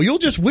 No, you'll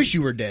just wish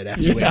you were dead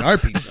after you ate our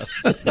pizza.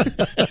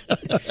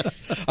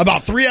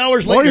 About 3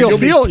 hours Or later, you'll you'll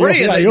feel be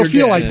praying that you'll you're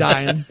feel dead. like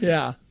dying.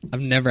 Yeah.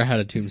 I've never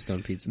had a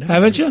Tombstone pizza.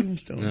 Haven't you?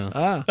 Tombstone. No.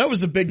 Ah. That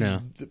was the big.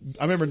 No.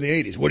 I remember in the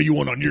 '80s. What do you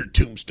want on your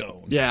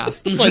tombstone? Yeah.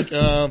 It's like,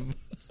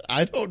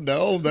 I don't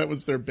know. That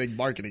was their big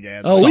marketing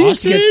ad. Oh, we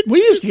used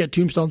Sausage? to get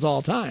tombstones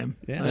all the time.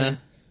 yeah.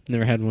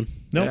 Never had one.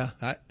 No, Yeah.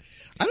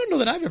 I don't know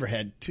that I've ever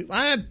had two.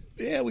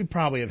 Yeah, we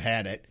probably have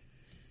had it,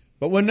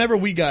 but whenever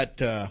we got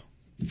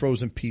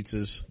frozen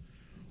pizzas,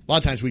 a lot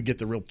of times we'd get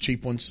the real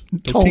cheap ones.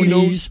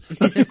 Tony's.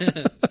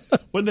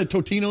 Wasn't it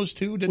Totino's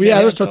too? Didn't Well, they yeah,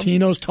 have there's some?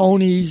 Totino's,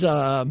 Tony's.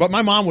 But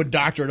my mom would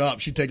doctor it up.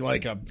 She'd take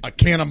like a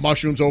can of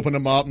mushrooms, open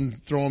them up,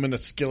 and throw them in a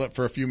skillet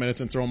for a few minutes,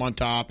 and throw them on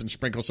top, and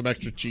sprinkle some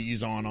extra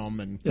cheese on them,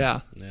 and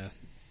Yeah. Yeah.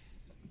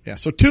 yeah.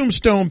 So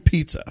Tombstone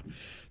Pizza,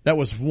 that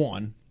was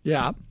one.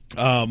 Yeah.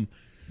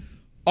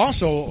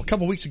 Also, a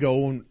couple weeks ago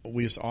when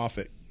we was off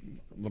at a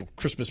little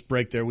Christmas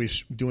break there, we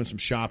was doing some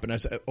shopping. I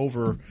was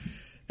over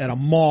at a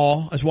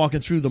mall. I was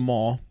walking through the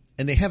mall,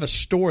 and they have a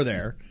store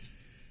there,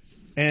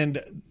 and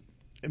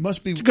it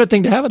must be It's a good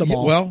thing to have at a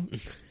mall. Well,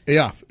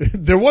 yeah,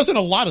 there wasn't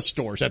a lot of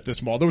stores at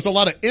this mall. There was a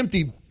lot of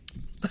empty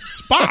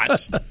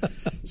spots.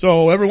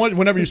 So everyone,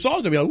 whenever you saw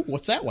it, they'd be like, "Ooh,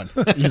 what's that one?"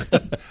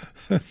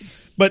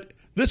 But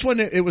this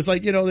one, it was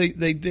like,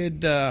 they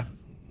did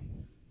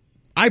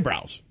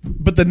eyebrows.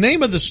 But the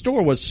name of the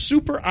store was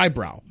Super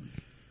Eyebrow.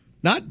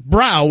 Not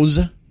brows,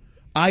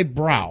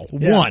 eyebrow.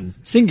 Yeah, One.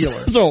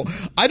 singular. So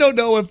I don't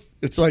know if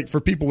it's like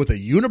for people with a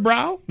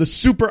unibrow, the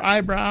super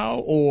eyebrow,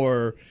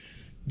 or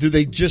do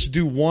they just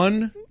do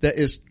one that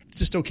is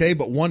just okay,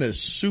 but one is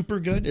super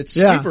good? It's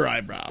super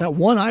eyebrow. That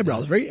one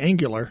eyebrow is very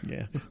angular.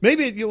 Yeah.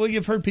 Maybe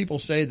you've heard people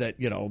say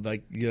that,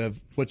 like you have,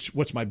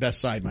 what's my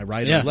best side, my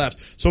right or left?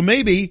 So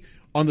maybe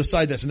on the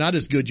side that's not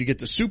as good, you get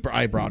the super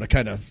eyebrow to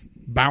kind of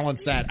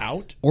balance that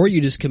out. Or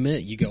you just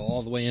commit. You go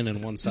all the way in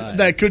on one side.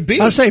 That could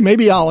be. I'll say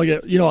maybe I'll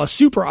get, a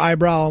super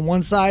eyebrow on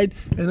one side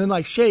and then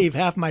like shave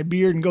half my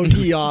beard and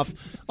goatee off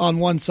on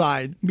one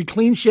side. Be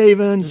clean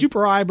shaven,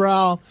 super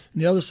eyebrow,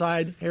 and the other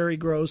side, hairy,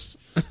 gross.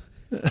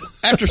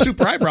 After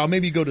super eyebrow,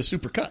 maybe you go to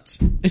super cuts.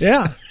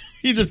 Yeah.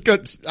 I just go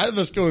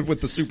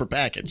with the super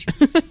package.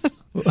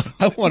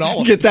 I want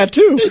all of Get that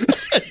too.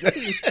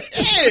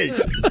 Hey!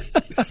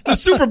 The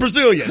super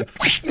Brazilian.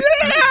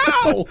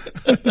 Yeah!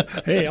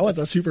 Hey, I want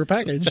the super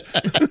package.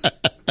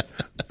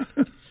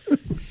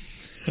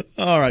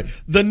 All right.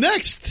 The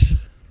next,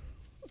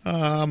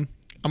 I'm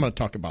going to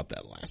talk about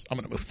that last. I'm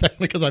going to move that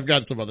because I've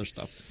got some other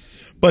stuff.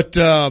 But,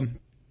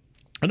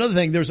 another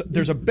thing,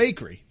 there's a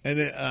bakery and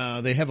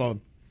they have a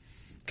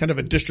kind of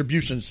a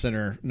distribution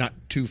center not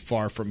too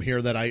far from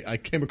here that I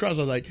came across.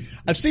 I was like,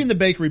 I've seen the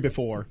bakery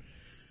before.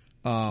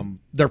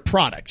 Their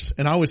products.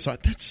 And I always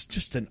thought that's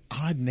just an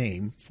odd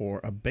name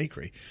for a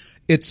bakery.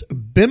 It's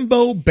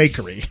Bimbo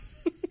Bakery.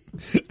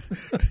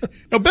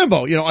 Now,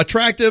 Bimbo,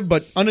 attractive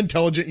but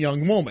unintelligent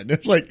young woman.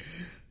 It's like,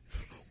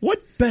 what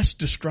best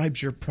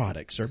describes your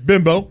product, sir?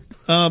 Bimbo.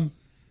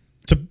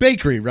 It's a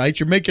bakery, right?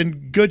 You're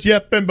making goods.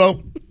 Yep,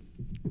 Bimbo.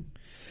 I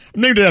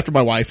named it after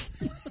my wife.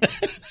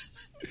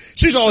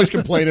 She's always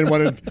complaining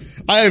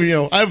I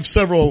have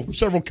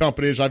several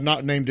companies. I've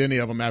not named any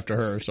of them after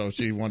her, so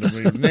she wanted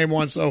me to name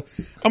one. So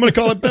I'm going to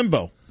call it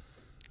Bimbo.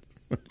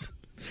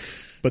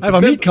 But I have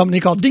a meat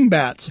company called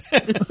Dingbats.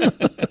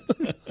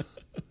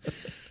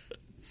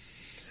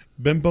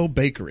 Bimbo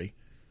Bakery.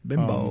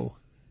 Bimbo.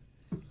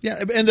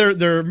 Yeah, and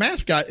their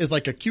mascot is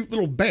like a cute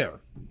little bear.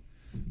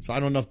 So I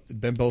don't know if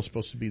Bimbo's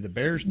supposed to be the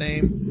bear's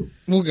name.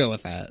 We'll go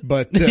with that.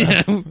 But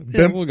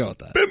we'll go with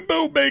that.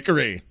 Bimbo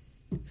Bakery.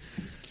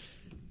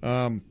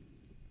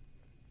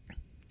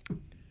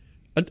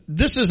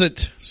 This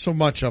isn't so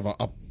much of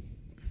a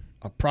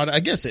product. I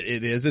guess it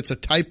is. It's a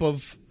type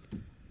of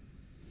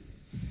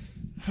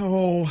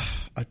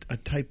a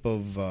type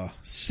of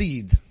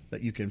seed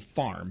that you can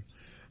farm,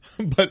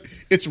 but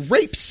it's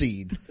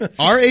rapeseed.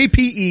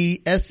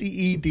 RAPESEED.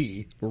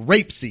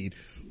 Rapeseed.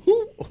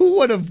 Who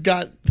would have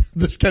got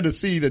this kind of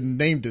seed and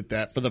named it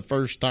that for the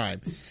first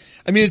time?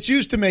 I mean, it's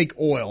used to make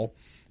oil,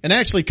 and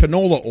actually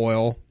canola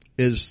oil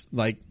is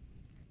like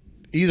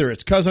either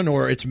its cousin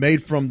or it's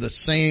made from the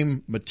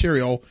same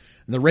material.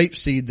 And the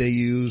rapeseed they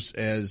use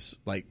as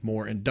like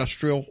more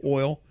industrial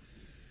oil.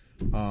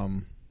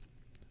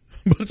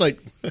 But it's like,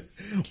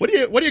 what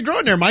are you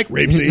growing there, Mike?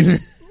 Rapeseed.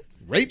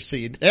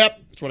 Rapeseed.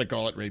 Yep. That's what I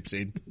call it.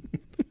 Rapeseed.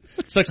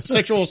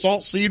 Sexual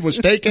assault seed was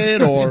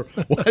taken, or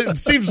it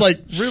seems like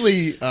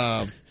really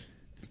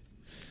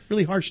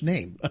harsh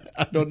name.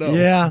 I don't know.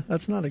 Yeah,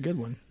 that's not a good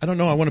one. I don't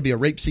know. I want to be a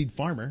rapeseed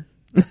farmer.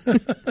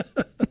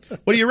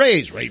 What do you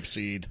raise?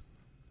 Rapeseed.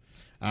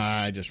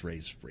 I just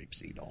raise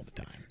rapeseed all the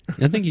time.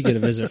 I think you get a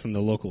visit from the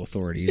local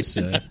authorities.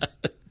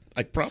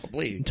 I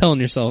probably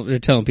telling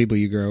people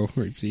you grow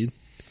rapeseed.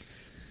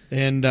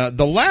 And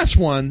the last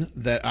one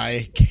that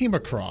I came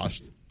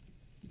across,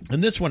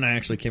 and this one I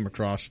actually came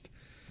across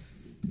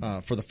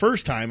for the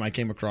first time. I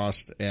came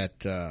across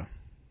at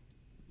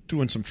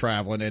doing some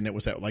traveling, and it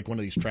was at like one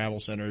of these travel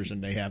centers,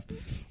 and they have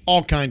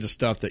all kinds of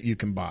stuff that you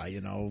can buy.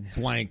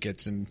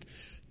 Blankets and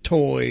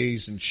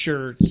toys and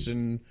shirts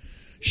and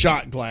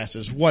shot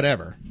glasses,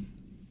 whatever.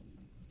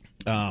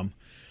 But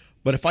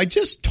if I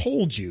just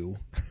told you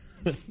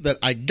that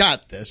I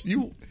got this,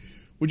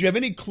 would you have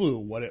any clue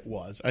what it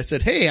was? I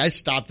said, hey, I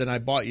stopped and I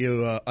bought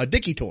you a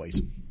Dickie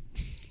Toys.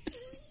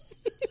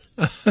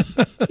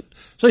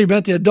 So you've been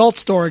at the adult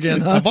store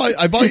again, huh?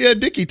 I bought you a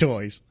Dickie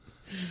Toys.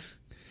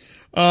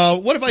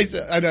 What if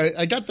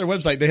I got their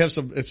website. They have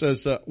it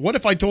says, what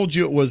if I told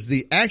you it was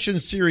the Action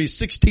Series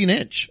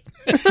 16-inch?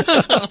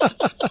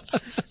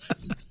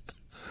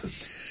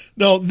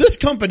 No, this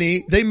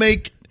company, they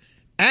make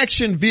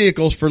action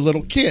vehicles for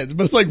little kids.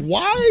 But it's like,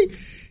 why?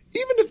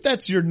 Even if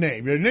that's your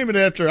name, you're naming it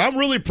after, I'm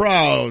really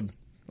proud.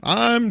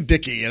 I'm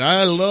Dickie and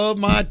I love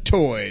my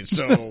toys.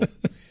 So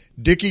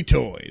Dickie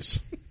Toys.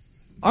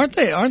 Aren't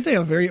they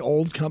a very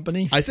old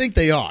company? I think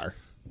they are.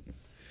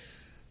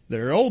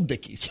 They're old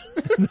Dickies.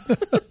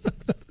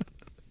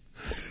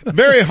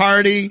 Very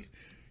hardy.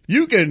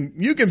 You can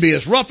be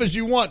as rough as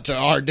you want to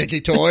our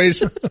Dickie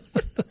Toys.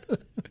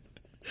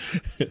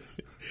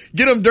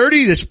 Get them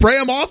dirty, to spray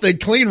them off, they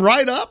clean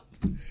right up.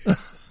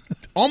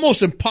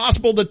 Almost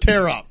impossible to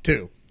tear up,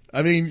 too.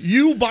 I mean,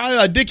 you buy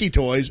a Dickie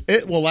Toys,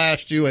 it will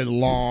last you a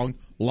long,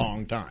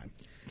 long time.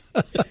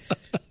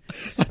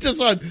 I just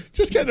thought,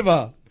 just kind of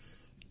a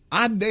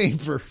odd name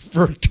for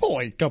a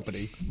toy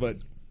company,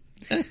 but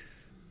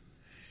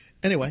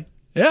Anyway.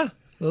 Yeah.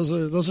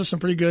 Those are some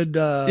pretty good.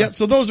 Yeah,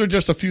 so those are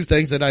just a few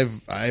things that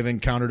I've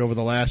encountered over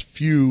the last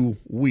few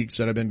weeks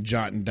that I've been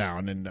jotting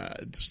down, and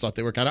just thought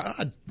they were kind of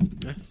odd.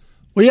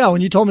 Well, yeah,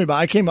 when you told me about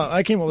it, I came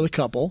up with a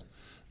couple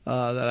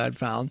that I'd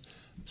found.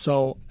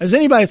 So, as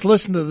anybody that's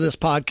listened to this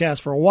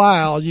podcast for a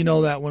while, you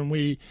know that when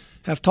we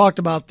have talked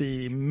about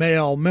the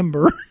male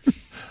member,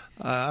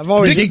 I've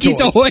always Dicky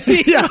Toy.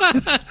 Yeah,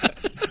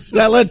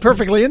 that led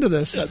perfectly into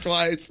this. That's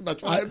why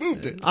I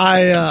moved it.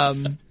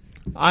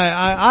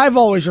 I've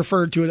always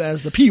referred to it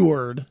as the P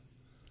word.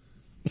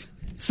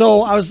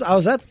 So I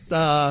was at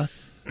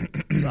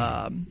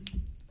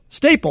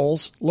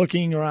Staples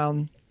looking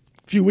around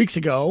a few weeks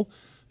ago,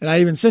 and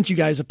I even sent you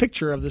guys a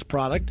picture of this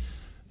product.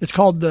 It's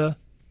called the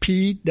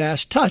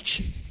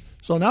P-Touch.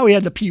 So now we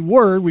had the P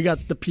word, we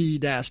got the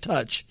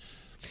P-Touch.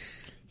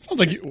 Sounds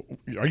like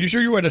are you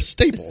sure you were at a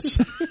Staples?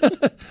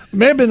 It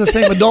may have been the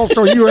same adult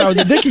store you were at with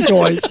the Dicky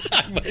Toys.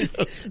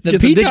 The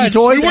P-Touch.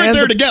 We weren't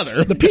there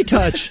together. The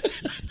P-Touch.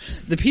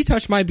 The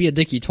P-Touch might be a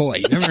Dicky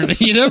Toy.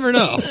 You never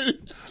know.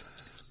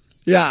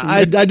 Yeah,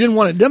 I didn't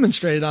want it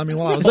demonstrated on me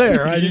while I was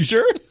there. Are you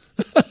sure?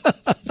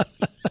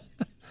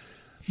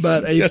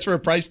 But that's for a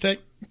price tag.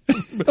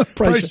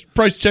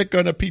 Price check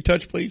on a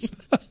P-Touch, please.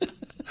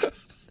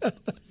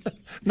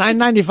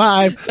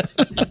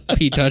 $9.95.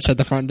 P-Touch at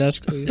the front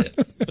desk, please.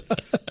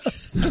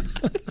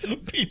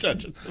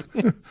 P-Touch.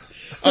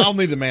 I'll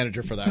need the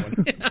manager for that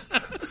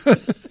one.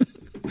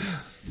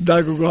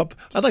 Doug will go up.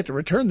 I'd like to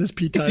return this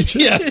P-Touch.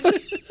 Yeah.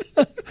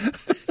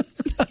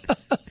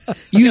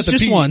 Use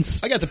just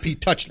once. I got the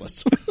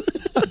P-Touchless.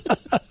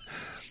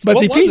 But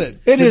what was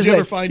it? Did you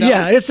ever find out?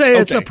 Yeah, it's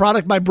a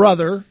product by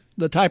Brother,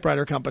 the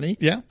typewriter company.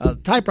 Yeah.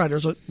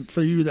 Typewriters,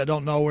 for you that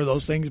don't know, were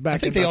those things back. I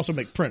think they also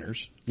make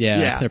printers.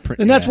 Yeah.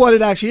 And that's what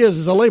it actually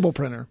is a label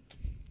printer.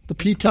 The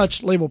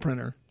P-Touch label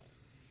printer.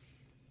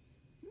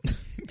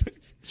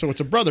 So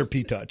it's a Brother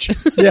P-Touch.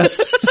 Yes.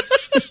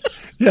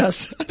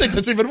 Yes. I think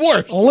that's even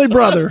worse. Only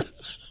Brother.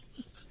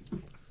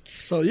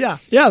 So yeah,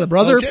 the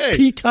Brother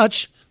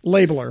P-Touch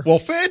labeler. Well,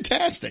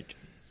 fantastic.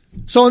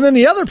 So, and then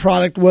the other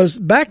product was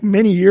back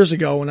many years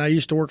ago when I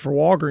used to work for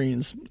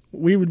Walgreens,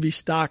 we would be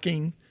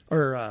stocking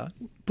or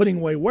putting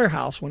away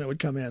warehouse when it would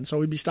come in. So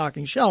we'd be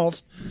stocking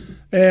shelves,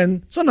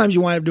 and sometimes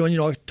you wind up doing,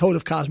 a tote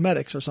of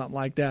cosmetics or something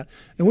like that.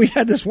 And we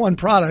had this one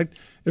product.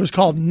 It was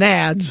called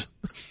Nads.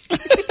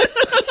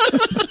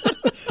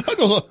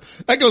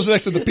 That goes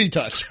next to the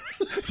P-Touch.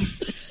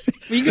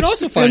 You can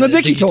also find the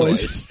Dicky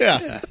Toys.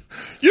 Yeah.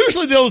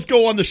 Usually those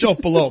go on the shelf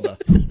below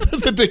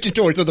the Dicky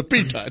Toys or the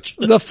P-Touch.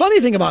 The funny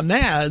thing about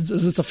Nads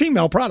is it's a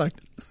female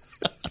product.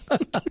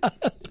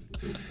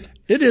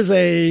 It is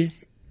a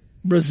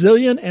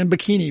Brazilian and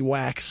bikini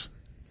wax.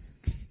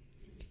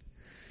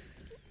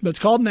 But it's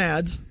called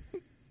Nads.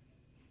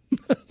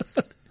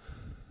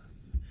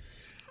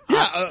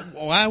 Yeah.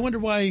 I wonder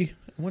why.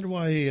 Well,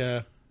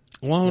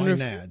 I wonder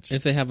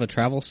if they have a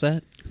travel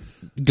set.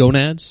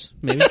 Gonads,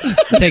 maybe.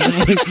 Take them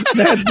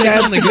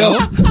Nads on the go.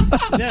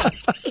 Yeah.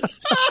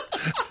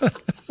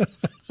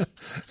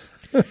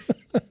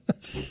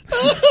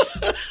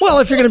 Well,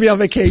 if you're going to be on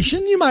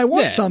vacation, you might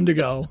want some to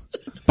go.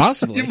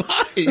 Possibly. You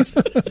might.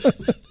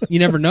 You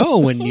never know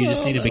when you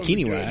just need a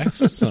bikini wax.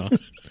 So.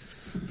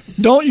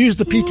 Don't use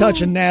the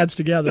P-Touch and Nads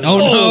together.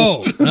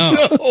 Oh, no.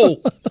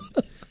 No.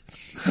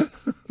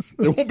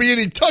 There won't be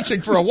any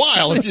touching for a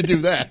while if you do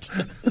that.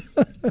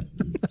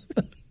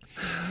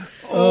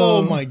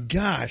 Oh my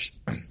gosh.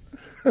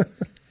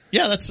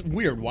 Yeah, that's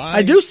weird. Why?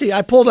 I do see.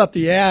 I pulled up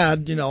the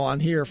ad,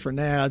 on here for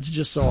Nads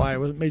just so I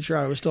made sure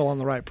I was still on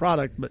the right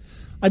product. But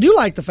I do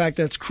like the fact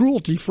that it's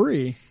cruelty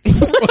free.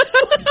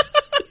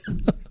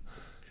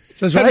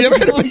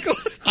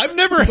 I've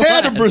never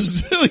had a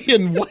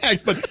Brazilian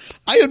wax, but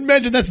I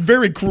imagine that's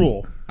very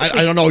cruel.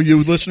 I don't know,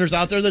 you listeners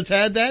out there that's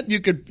had that,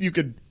 you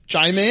could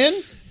chime in.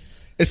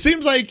 It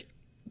seems like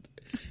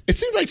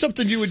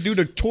something you would do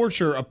to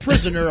torture a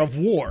prisoner of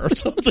war or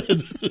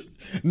something.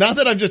 Not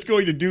that I'm just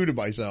going to do to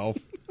myself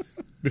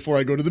before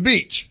I go to the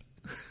beach.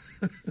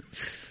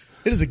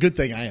 It is a good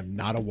thing I am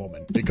not a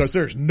woman, because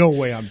there's no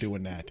way I'm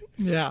doing that.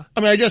 Yeah. I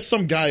mean, I guess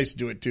some guys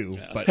do it too.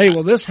 But hey,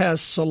 well, this has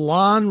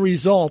salon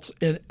results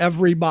in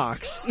every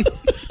box.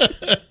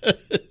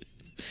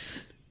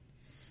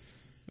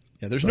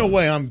 Yeah, there's no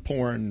way I'm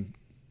pouring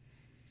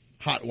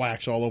hot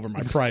wax all over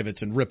my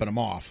privates and ripping them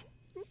off.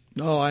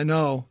 Oh, I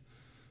know.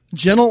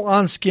 Gentle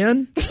on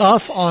skin,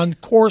 tough on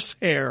coarse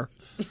hair.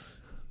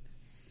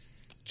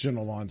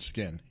 Gentle on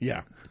skin.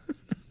 Yeah.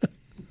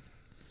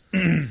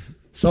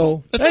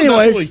 So, That's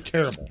anyways, absolutely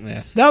terrible.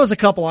 Yeah. that was a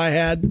couple I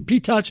had,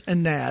 P-Touch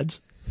and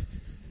Nads.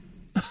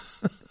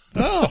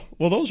 Oh,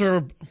 well, those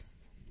are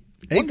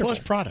A+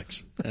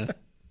 products.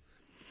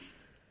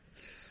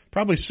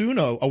 Probably soon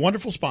a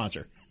wonderful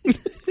sponsor.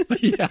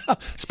 Yeah.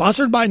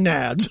 Sponsored by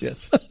Nads.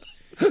 Yes.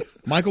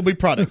 Mike will be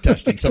product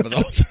testing some of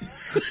those.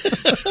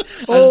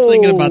 I was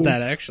thinking about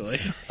that, actually.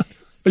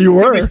 You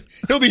were?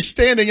 He'll be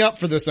standing up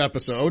for this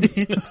episode.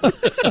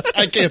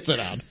 I can't sit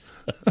down.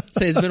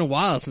 Say it's been a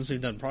while since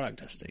we've done product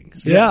testing.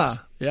 So Yeah.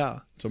 Yeah.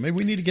 So maybe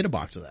we need to get a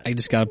box of that. I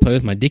just got to play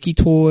with my Dicky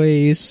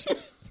Toys.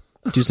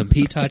 do some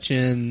pee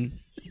touching.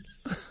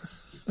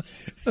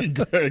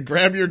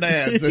 Grab your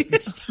nads and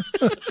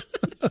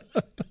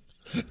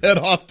head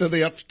off to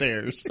the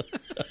upstairs.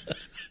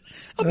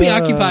 I'll be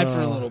occupied for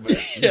a little bit.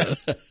 Yeah.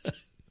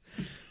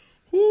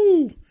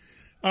 Woo.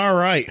 All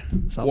right.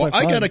 Sounds Well, like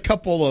I fun. got a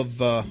couple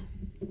of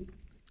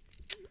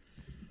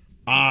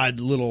odd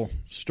little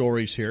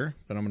stories here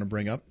that I'm going to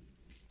bring up.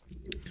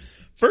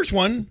 First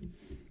one,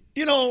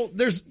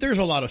 there's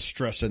a lot of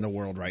stress in the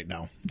world right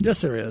now.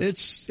 Yes, there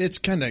is. It's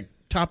kind of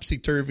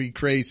topsy-turvy,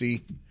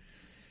 crazy.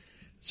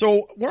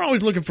 So we're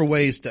always looking for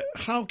ways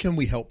how can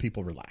we help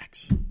people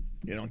relax?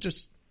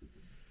 Just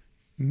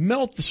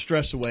melt the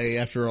stress away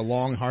after a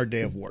long, hard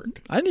day of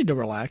work. I need to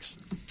relax.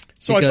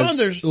 So I found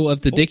there's... Well,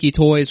 if the Dicky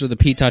Toys or the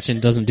pee touching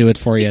doesn't do it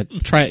for you,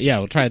 try it. Yeah,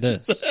 we'll try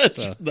this.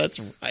 That's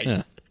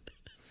right.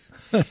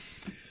 Yeah.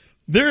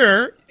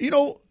 There are,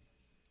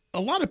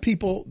 a lot of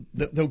people,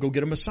 they'll go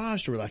get a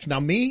massage to relax. Now,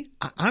 me,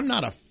 I'm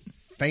not a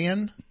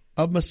fan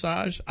of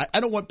massage. I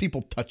don't want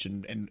people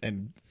touching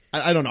and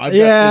I don't know.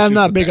 I'm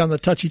not big on the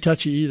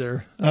touchy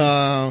either.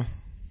 I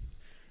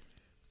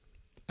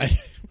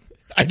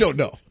don't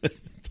know.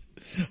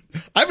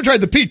 I haven't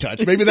tried the pee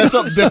touch. Maybe that's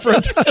something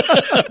different.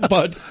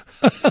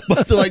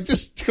 but like,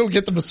 just go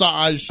get the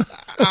massage.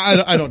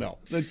 I don't know.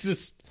 It's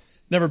just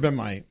never been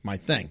my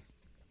thing.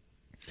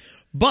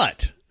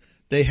 But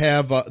they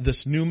have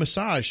this new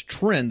massage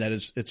trend that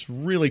it's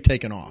really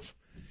taken off.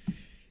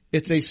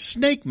 It's a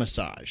snake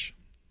massage.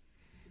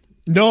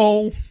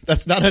 No,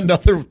 that's not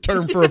another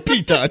term for a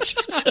pee touch.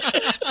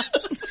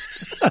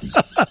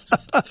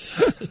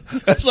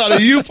 That's not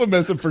a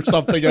euphemism for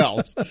something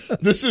else.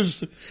 This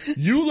is,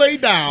 you lay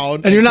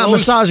down. And you're not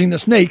massaging the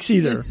snakes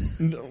either.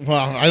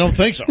 Well, I don't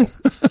think so.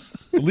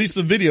 At least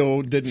the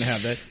video didn't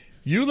have that.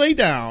 You lay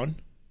down,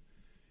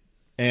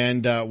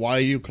 and while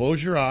you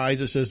close your eyes,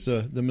 it says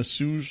the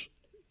masseurs.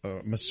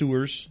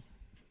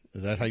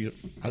 Is that how you,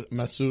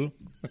 masseur?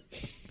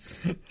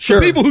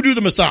 Sure. The people who do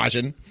the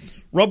massaging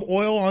rub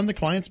oil on the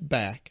client's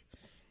back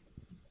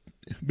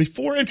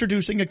before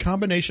introducing a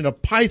combination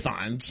of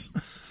pythons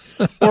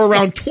or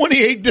around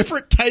 28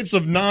 different types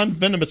of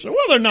non-venomous. Well,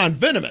 they're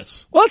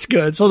non-venomous. Well, that's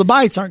good. So the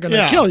bites aren't going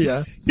to kill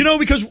you.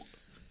 Because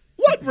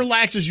what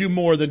relaxes you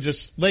more than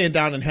just laying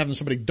down and having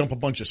somebody dump a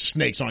bunch of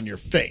snakes on your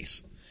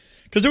face?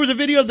 Because there was a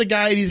video of the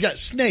guy and he's got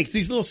snakes,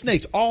 these little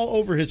snakes all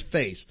over his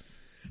face.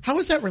 How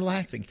is that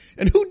relaxing?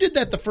 And who did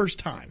that the first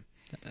time?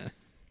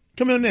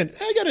 Come on in.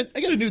 I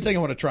got a new thing I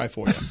want to try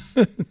for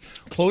you.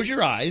 Close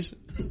your eyes.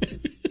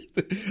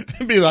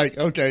 And be like,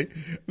 okay.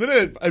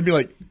 Then I'd be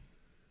like,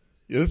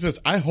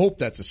 I hope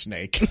that's a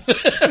snake.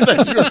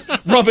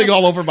 That's rubbing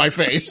all over my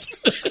face.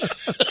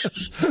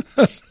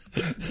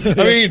 I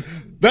mean,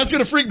 that's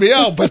going to freak me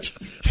out, but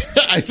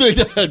I think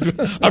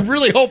I'm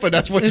really hoping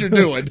that's what you're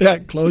doing. Yeah,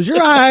 close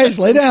your eyes,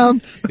 lay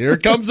down. Here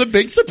comes a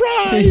big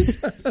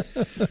surprise.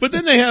 But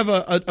then they have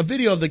a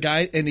video of the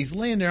guy, and he's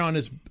laying there on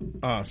his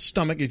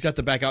stomach. He's got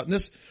the back out, and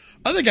this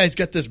other guy's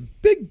got this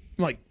big,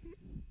 like,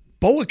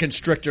 boa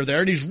constrictor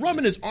there, and he's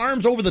rubbing his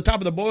arms over the top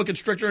of the boa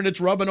constrictor, and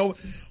it's rubbing over.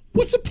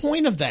 What's the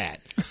point of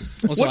that?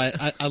 Also,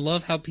 I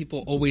love how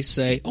people always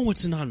say, "Oh,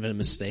 it's a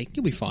non-venomous snake.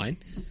 You'll be fine."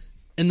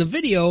 In the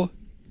video,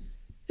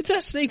 if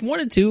that snake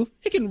wanted to,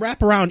 it can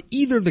wrap around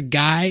either the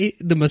guy,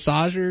 the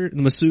massager,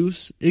 the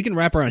masseuse. It can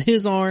wrap around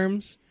his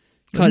arms,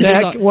 cut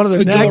neck, one of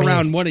their necks, go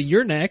around one of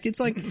your neck.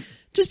 It's like,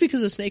 just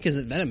because a snake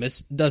isn't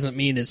venomous doesn't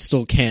mean it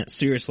still can't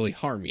seriously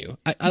harm you.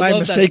 I might love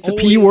mistake the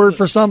P word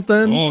for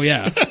something. Oh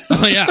yeah,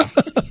 oh yeah,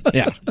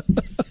 yeah.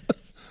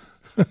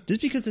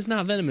 Just because it's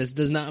not venomous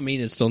does not mean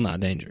it's still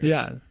not dangerous.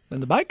 Yeah,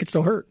 and the bite could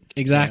still hurt.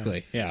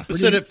 Exactly. Yeah. It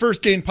said it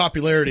first gained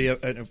popularity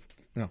in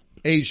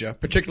Asia,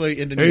 particularly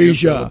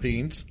Indonesia and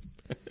Philippines.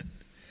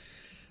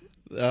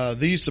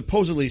 These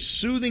supposedly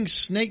soothing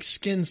snake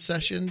skin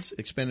sessions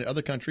expanded to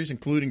other countries,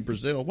 including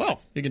Brazil.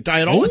 Well, you can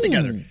tie it all in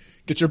together.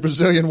 Get your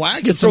Brazilian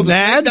wax. Get throw some the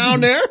snake nads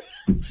down there.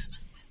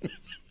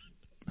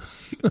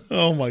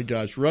 Oh my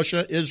gosh.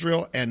 Russia,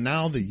 Israel, and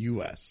now the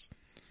U.S.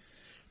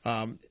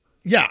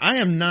 Yeah, I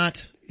am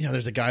not. Yeah,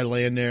 there's a guy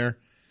laying there,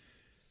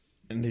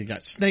 and he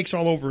got snakes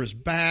all over his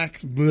back.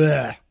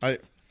 Blech. I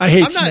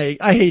hate snakes.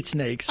 I hate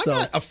snakes. I'm so.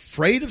 not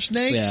afraid of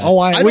snakes. Yeah. Oh,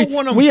 I don't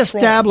want them. We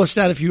established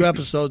that a few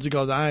episodes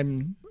ago that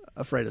I'm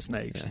afraid of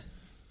snakes.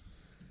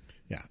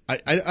 Yeah,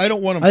 I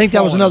don't want them. I think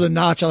that was another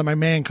notch on my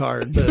man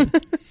card. But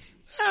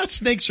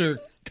snakes are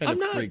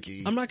kind of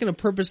freaky. I'm not going to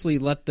purposely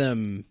let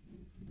them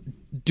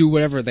do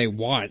whatever they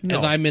want,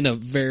 as I'm in a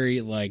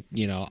very laying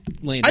down.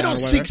 I don't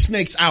seek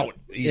snakes out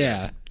either.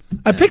 Yeah.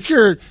 I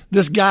picture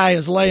this guy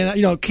is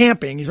laying,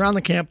 camping. He's around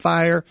the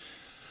campfire.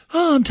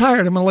 Oh, I'm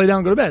tired. I'm going to lay down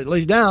and go to bed. He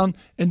lays down,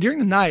 and during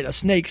the night, a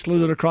snake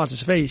slithered across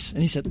his face,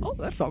 and he said, "Oh,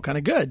 that felt kind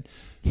of good."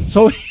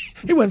 So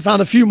he went and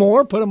found a few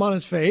more, put them on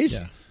his face.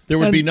 Yeah. There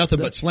would be nothing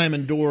but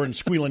slamming door and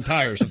squealing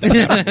tires if that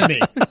happened to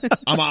me.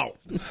 I'm out.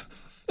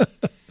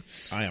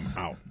 I am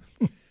out.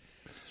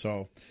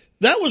 So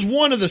that was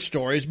one of the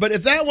stories. But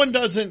if that one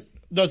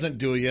doesn't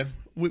do you,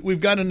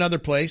 we've got another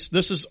place.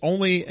 This is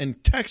only in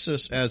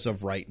Texas as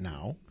of right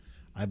now,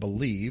 I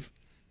believe.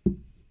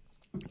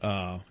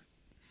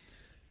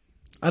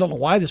 I don't know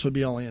why this would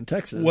be only in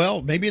Texas.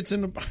 Well, maybe it's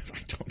in the, I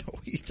don't know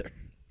either.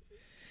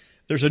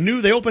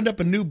 They opened up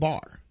a new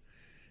bar,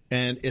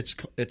 and it's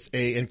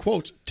a, in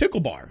quotes, tickle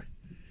bar.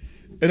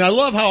 And I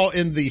love how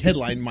in the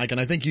headline, Mike, and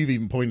I think you've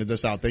even pointed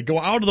this out, they go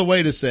out of the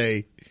way to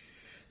say,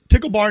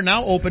 tickle bar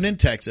now open in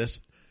Texas.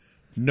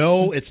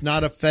 No, it's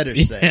not a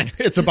fetish thing.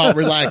 It's about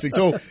relaxing.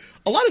 So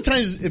a lot of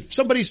times if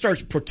somebody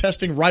starts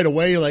protesting right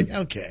away, you're like,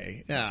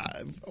 okay. Yeah.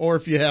 Or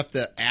if you have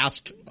to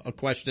ask a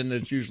question,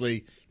 it's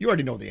usually, you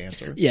already know the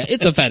answer. Yeah,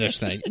 it's a fetish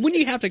thing. When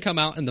you have to come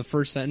out in the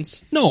first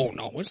sentence, no,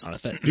 it's not a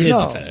fetish.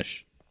 It's a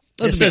fetish.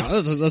 Let's be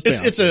honest.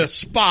 It's a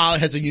spa. It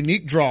has a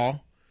unique draw.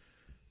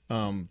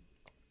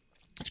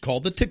 It's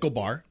called the Tickle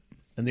Bar.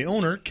 And the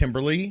owner,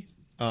 Kimberly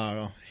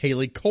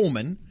Haley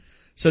Coleman,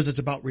 says it's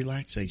about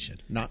relaxation,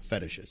 not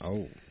fetishes.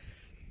 Oh.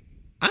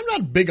 I'm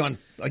not big on,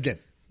 again,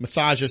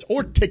 massages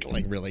or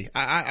tickling, really.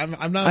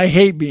 I'm not. I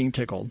hate being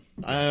tickled.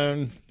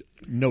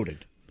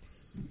 Noted.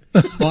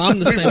 Well, I'm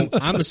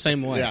the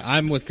same way. Yeah.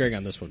 I'm with Greg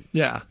on this one.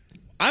 Yeah.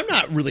 I'm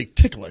not really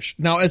ticklish.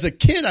 Now, as a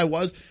kid, I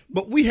was,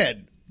 but we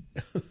had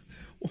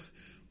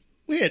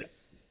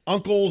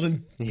uncles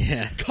and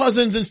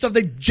cousins and stuff.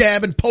 They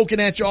jabbing, poking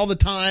at you all the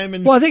time.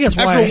 And well, I think that's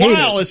why after I hate a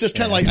while, it. it's just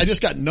kind of like I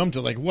just got numb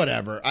to like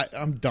whatever.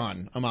 I'm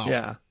done. I'm out.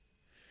 Yeah.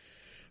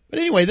 But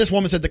anyway, this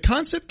woman said the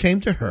concept came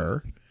to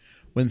her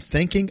when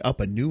thinking up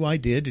a new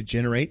idea to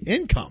generate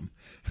income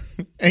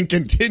and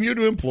continue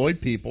to employ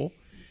people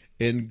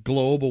in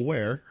Globe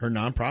Aware, her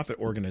nonprofit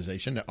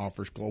organization that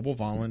offers global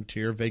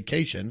volunteer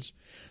vacations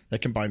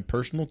that combine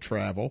personal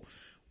travel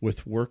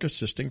with work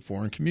assisting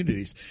foreign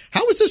communities.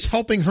 How is this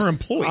helping her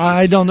employees?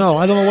 I don't know.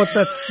 I don't know what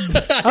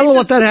I don't know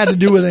what that had to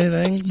do with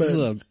anything. This is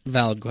But a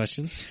valid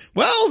question.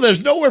 Well,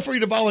 there's nowhere for you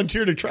to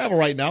volunteer to travel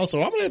right now,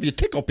 so I'm going to have you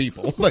tickle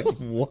people. Like,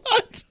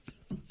 what?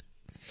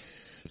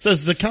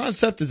 Says the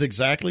concept is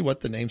exactly what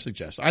the name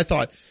suggests. I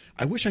thought,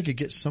 I wish I could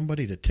get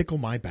somebody to tickle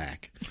my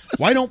back.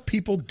 Why don't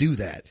people do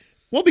that?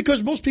 Well,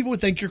 because most people would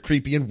think you're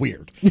creepy and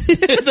weird.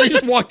 If they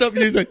just walked up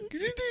and you like,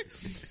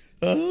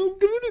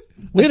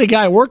 we had a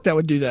guy at work that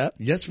would do that.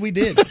 yes, we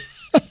did.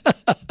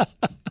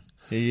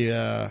 He,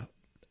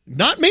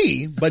 not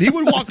me, but he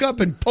would walk up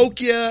and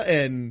poke you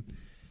and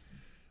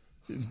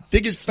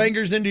dig his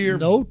fingers into your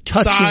No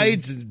touching.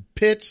 sides and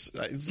pits.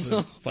 It's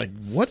like,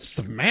 what's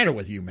the matter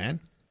with you,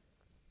 man?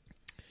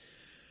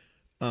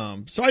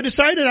 So I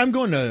decided I'm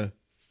going to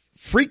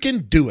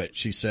freaking do it,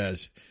 she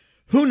says.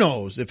 Who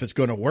knows if it's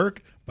going to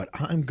work, but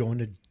I'm going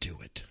to do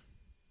it.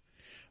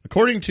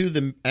 According to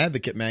the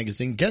Advocate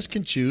magazine, guests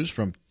can choose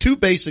from 2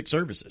 basic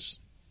services.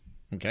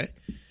 Okay.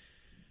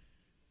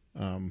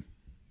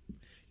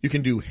 You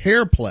can do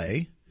hair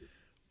play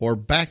or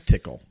back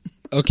tickle.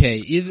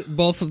 Okay,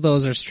 both of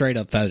those are straight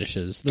up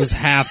fetishes. Those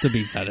have to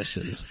be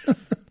fetishes.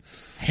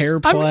 Hair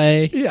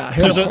play. Yeah.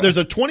 There's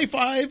a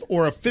 25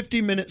 or a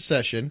 50-minute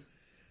session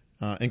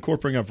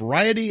incorporating a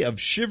variety of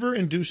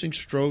shiver-inducing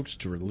strokes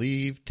to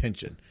relieve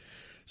tension.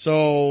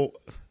 So,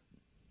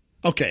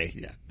 okay,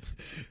 yeah.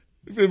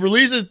 It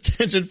releases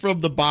tension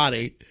from the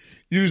body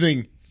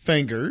using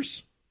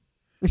fingers,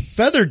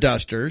 feather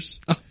dusters,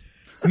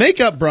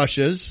 makeup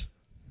brushes,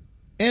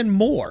 and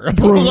more.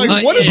 Brooms.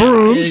 Like, what is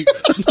brooms?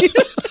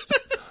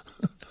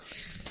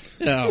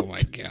 Oh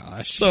my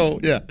gosh. So,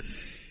 yeah.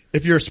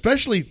 If you're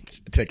especially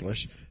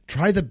ticklish,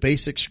 try the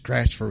basic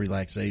scratch for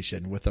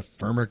relaxation with a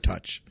firmer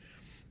touch.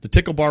 The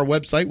Tickle Bar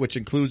website, which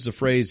includes the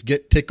phrase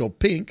 "Get Tickled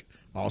Pink,"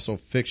 also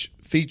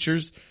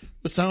features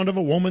the sound of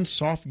a woman's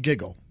soft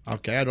giggle.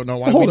 Okay, I don't know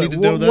why we need to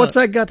do that. What's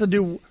that got to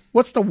do?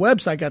 What's the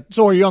website got?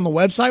 So are you on the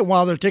website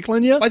while they're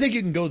tickling you? I think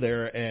you can go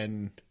there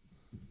and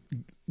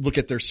look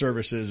at their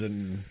services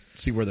and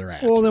see where they're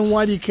at. Well, then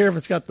why do you care if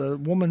it's got the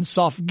woman's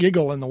soft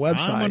giggle in the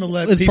website? I'm going to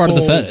let It's people, part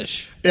of the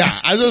fetish. Yeah,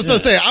 I was just going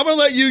to say, I'm going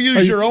to let you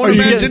use your own are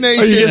you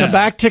imagination. are you getting a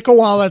back tickle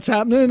while that's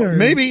happening? Or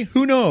Maybe,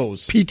 who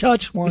knows?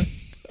 P-touch one.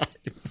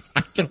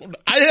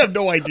 I have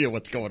no idea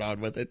what's going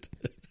on with it.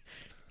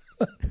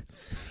 It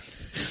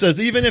says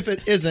even if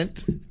it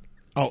isn't,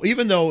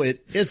 even though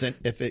it isn't,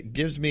 if it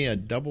gives me a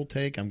double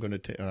take, I'm going to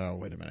take,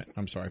 wait a minute.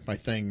 I'm sorry. My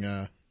thing,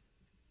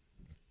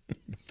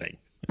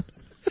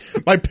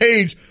 my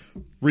page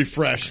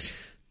refreshed.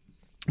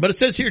 But it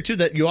says here too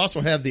that you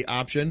also have the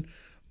option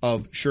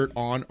of shirt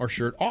on or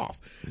shirt off.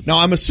 Now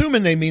I'm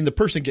assuming they mean the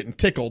person getting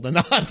tickled and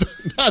not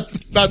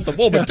the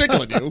woman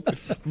tickling you,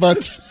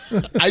 but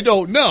I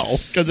don't know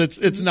because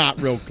it's not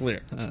real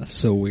clear.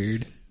 So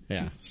weird.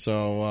 Yeah.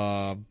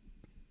 So,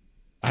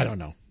 I don't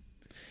know.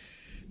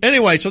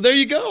 Anyway, so there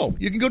you go.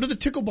 You can go to the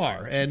Tickle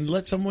Bar and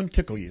let someone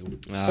tickle you.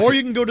 Or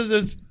you can go to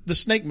the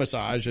snake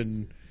massage,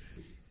 and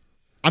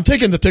I'm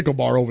taking the Tickle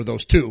Bar over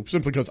those two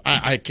simply because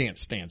I can't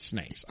stand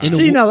snakes.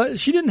 See, now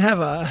she didn't have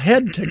a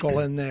head tickle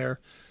in there,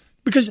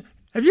 because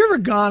have you ever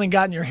gone and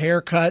gotten your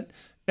hair cut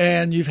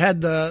and you've had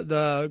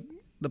the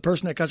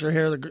person that cuts your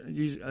hair,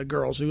 the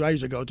girls who I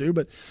usually go to,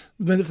 but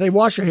then if they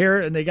wash your hair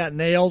and they got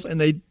nails and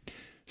they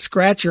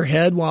scratch your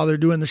head while they're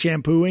doing the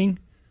shampooing,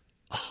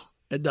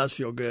 it does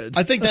feel good.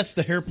 I think that's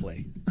the hair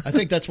play. I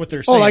think that's what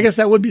they're saying. I guess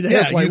that would be the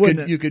hair play, wouldn't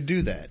it? You could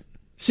do that.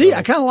 See,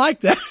 I kind of like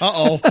that.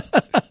 Uh-oh.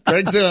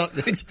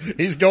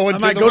 He's going to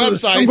the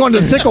website. I'm going to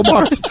the Tickle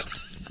Bar.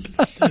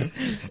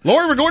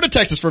 Lori, we're going to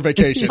Texas for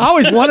vacation. I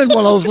always wanted one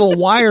of those little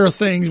wire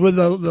things with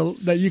the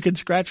that you can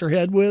scratch your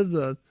head with.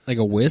 Like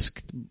a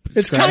whisk?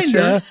 It's scratcher?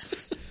 kinda.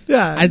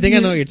 Yeah. I think I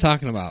know what you're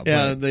talking about.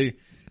 Yeah, but-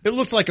 it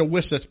looks like a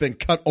whisk that's been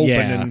cut open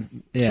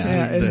and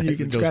and you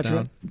can scratch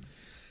it.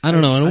 I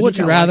don't know. And would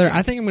you I rather? like it.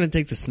 I think I'm going to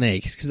take the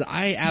snakes because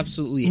I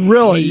absolutely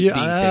Really? hate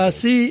being tickled.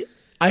 See,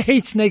 I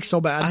hate snakes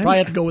so bad. I probably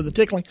have to go with the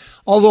tickling.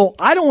 Although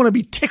I don't want to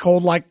be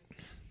tickled like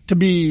to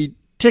be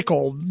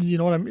tickled. You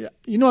know what I mean?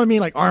 You know what I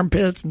mean? Like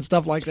armpits and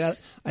stuff like that.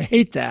 I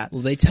hate that.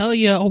 Well, they tell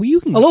you,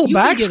 you can A little you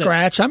back can get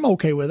scratch, I'm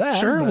okay with that.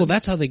 Sure, but- well,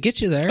 that's how they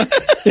get you there.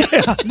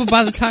 But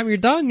by the time you're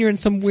done, you're in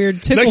some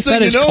weird tickle Next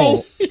thing you fetish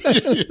know-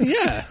 cult.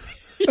 Yeah.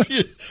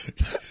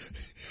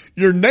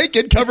 you're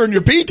naked, covering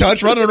your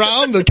pee-touch, running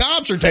around. The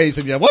cops are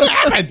tasing you. What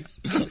happened?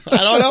 I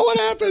don't know what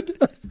happened.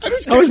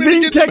 I was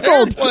being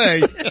tickled.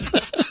 Play.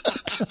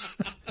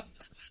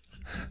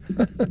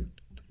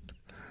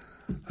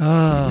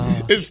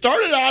 Oh. It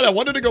started out, I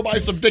wanted to go buy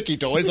some Dickie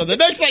toys, and the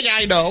next thing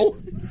I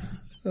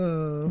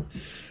know,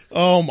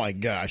 oh my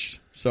gosh.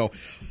 So,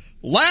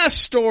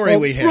 last story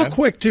we have. Real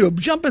quick too,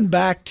 jumping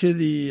back to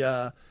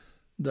the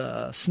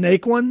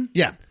snake one.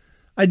 Yeah.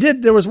 I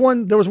did. There was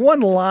one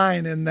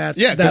line in that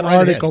Yeah, that go right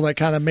article that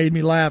kind of made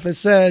me laugh. It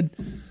said,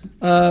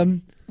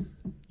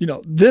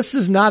 this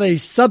is not a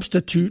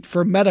substitute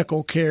for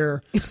medical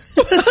care. I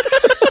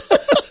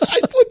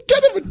put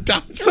kind of a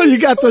doctor. So you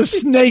got the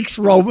snakes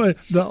roaming.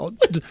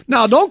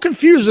 Now, don't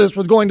confuse this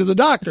with going to the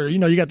doctor.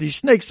 You got these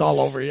snakes all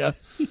over you.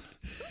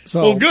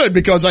 So Well, good,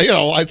 because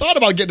I thought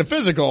about getting a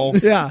physical.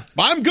 Yeah.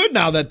 But I'm good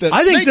now that the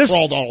I think snake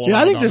crawled all around. Yeah,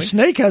 I think on this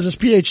me. snake has his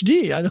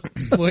PhD. I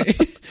don't. Well,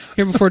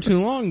 here before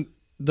too long,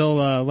 they'll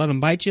let them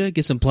bite you,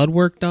 get some blood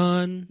work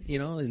done,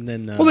 and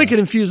then. Well, they could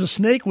infuse a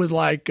snake with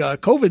like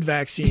COVID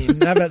vaccine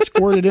and have that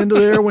squirted into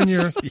there when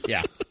you're,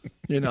 Yeah.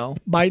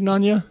 biting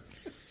on you.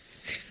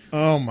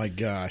 Oh my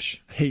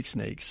gosh. I hate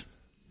snakes.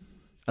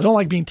 I don't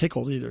like being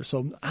tickled either.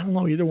 So I don't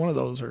know. Either one of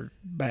those are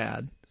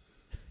bad.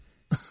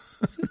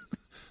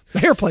 The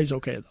hair play's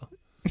okay though.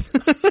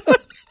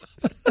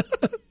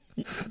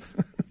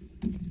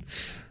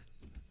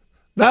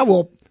 That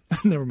will.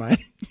 Never mind.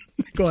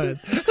 Go ahead.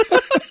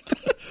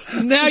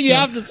 Now you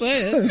have to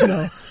say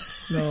it.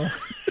 No.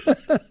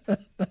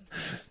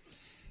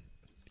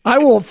 I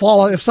will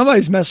fall if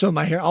somebody's messing with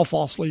my hair. I'll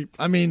fall asleep.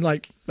 I mean,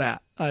 like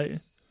that.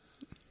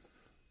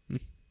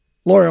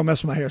 Lori will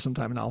mess with my hair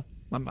sometime, and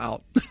I'm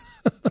out.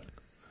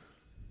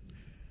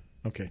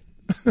 Okay.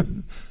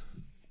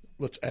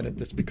 Let's edit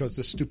this because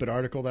this stupid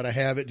article that I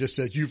have, it just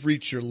says you've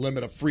reached your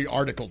limit of free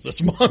articles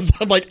this month.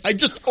 I'm like, I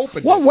just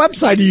opened What it.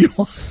 website do you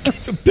want?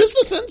 To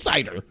Business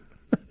Insider.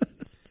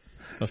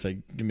 I'll say,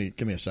 give me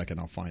a second.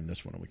 I'll find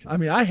this one. And we can. I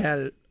mean, I had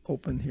it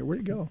open here. Where'd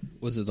it go?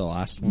 Was it the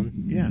last one?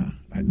 Yeah.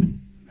 I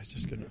was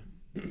just gonna.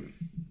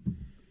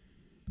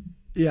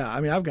 Yeah,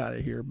 I mean, I've got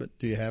it here, but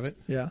Do you have it?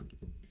 yeah.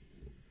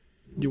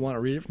 Do you want to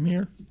read it from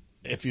here?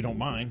 If you don't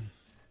mind.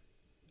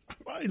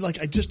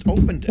 I just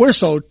opened it. We're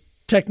so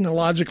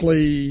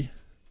technologically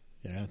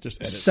Yeah,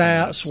 just edit.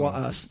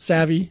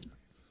 savvy.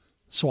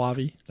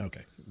 Suave.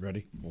 Okay,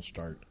 ready? We'll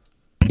start.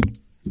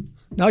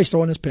 Now he's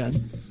throwing his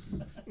pen.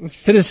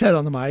 Hit his head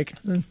on the mic.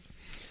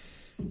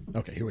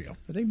 Okay, here we go.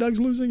 I think Doug's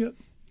losing it.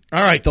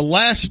 All right, the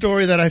last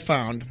story that I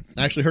found,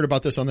 I actually heard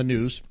about this on the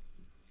news.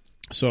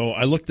 So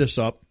I looked this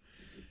up,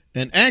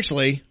 and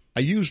actually I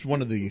used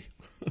one of the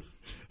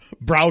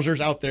browsers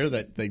out there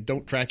that they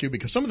don't track you,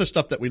 because some of the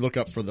stuff that we look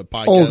up for the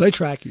podcast, Oh, they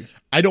track you.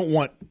 I don't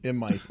want in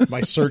my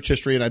search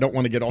history, and I don't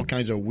want to get all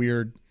kinds of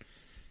weird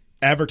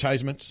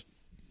advertisements.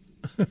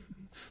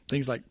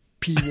 Things like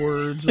P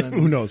words and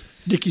Who knows?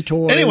 Dicky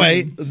toys.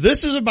 Anyway, and-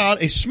 this is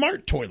about a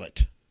smart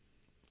toilet.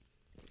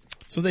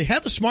 So they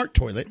have a smart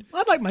toilet.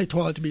 I'd like my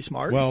toilet to be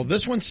smart. Well,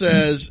 this one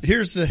says,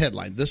 here's the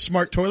headline. This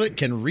smart toilet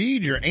can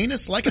read your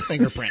anus like a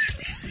fingerprint.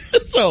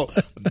 So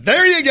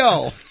there you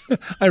go.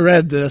 I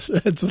read this.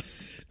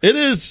 It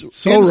is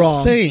So wrong.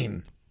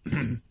 insane.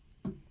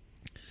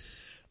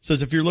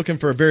 Says if you're looking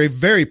for a very,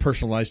 very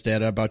personalized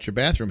data about your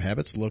bathroom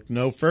habits, look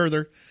no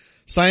further.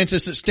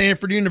 Scientists at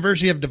Stanford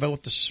University have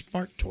developed a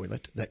smart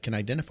toilet that can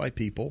identify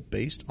people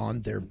based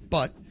on their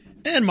butt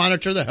and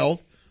monitor the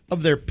health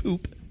of their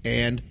poop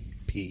and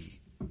pee.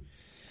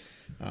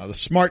 The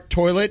smart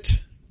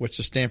toilet, which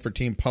the Stanford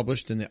team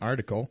published in the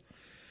article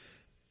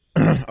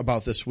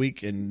about this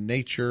week in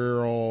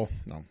Nature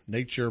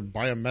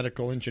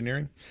Biomedical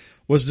Engineering,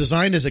 was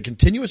designed as a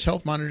continuous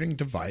health monitoring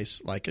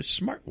device like a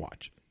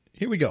smartwatch.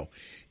 Here we go.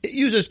 It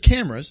uses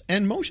cameras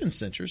and motion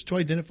sensors to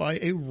identify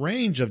a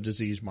range of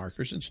disease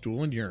markers in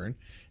stool and urine,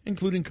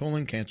 including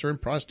colon cancer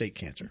and prostate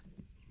cancer.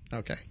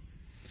 Okay.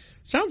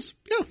 Sounds,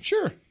 yeah,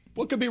 sure.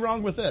 What could be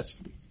wrong with this?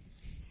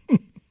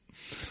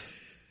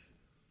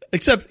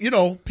 Except,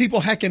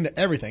 people hack into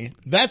everything.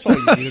 That's all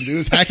you need to do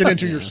is hack it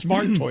into your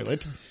smart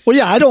toilet. Well,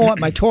 yeah, I don't want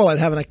my toilet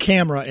having a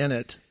camera in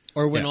it.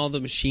 Or when all the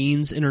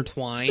machines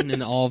intertwine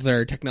and all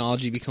their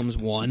technology becomes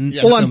one.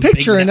 Yeah. Well, Some I'm big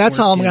picturing that's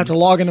how I'm going to have to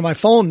log into my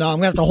phone now. I'm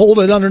going to have to hold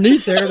it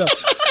underneath there to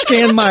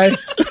scan my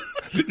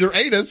Your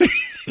anus.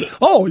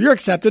 Oh, you're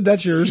accepted.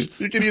 That's yours.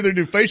 You can either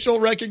do facial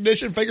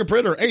recognition,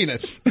 fingerprint, or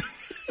anus.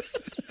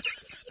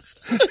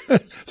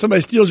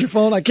 Somebody steals your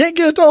phone. I can't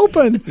get it to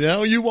open.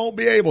 No, you won't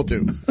be able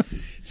to.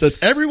 It says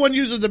everyone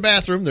uses the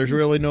bathroom. There's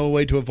really no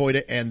way to avoid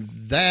it, and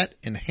that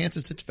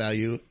enhances its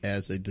value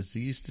as a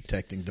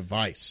disease-detecting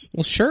device.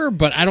 Well, sure,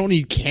 but I don't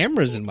need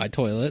cameras in my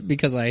toilet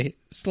because I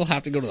still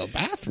have to go to the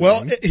bathroom.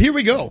 Well, here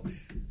we go.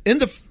 In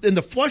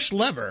the flush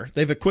lever,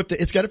 they've equipped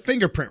it. It's got a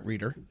fingerprint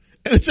reader,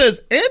 and it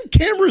says, and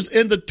cameras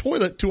in the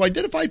toilet to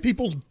identify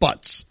people's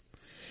butts.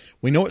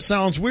 We know it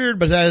sounds weird,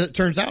 but as it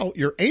turns out,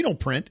 your anal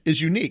print is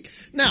unique.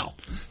 Now,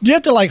 Do you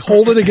have to like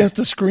hold it against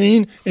the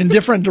screen in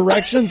different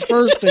directions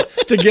first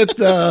to get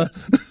the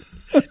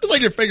it's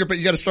like your fingerprint.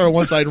 You got to start on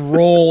one side,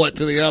 roll it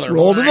to the other.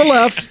 roll to the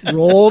left,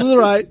 roll to the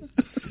right?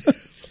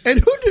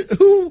 And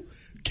who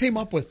came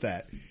up with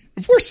that?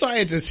 If we're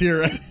scientists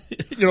here,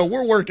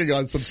 we're working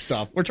on some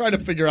stuff. We're trying to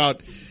figure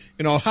out,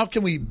 how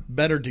can we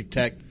better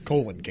detect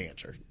colon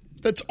cancer?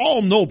 That's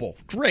all noble.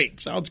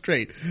 Great. Sounds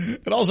great.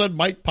 And all of a sudden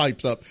Mike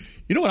pipes up.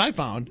 You know what I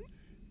found?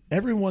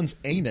 Everyone's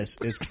anus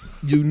is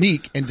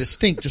unique and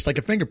distinct, just like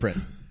a fingerprint.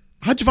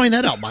 How'd you find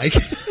that out, Mike?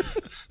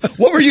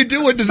 What were you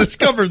doing to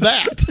discover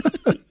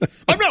that?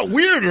 I'm not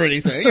weird or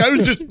anything. I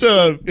was just,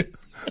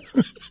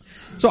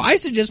 So I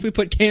suggest we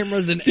put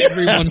cameras in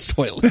everyone's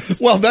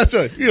toilets. well, that's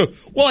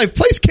I've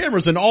placed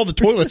cameras in all the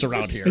toilets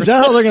around here. Is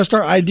that how they're going to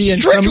start IDing?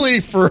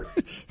 Strictly for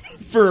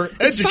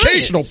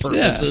educational Science,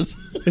 purposes.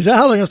 Yeah. Is that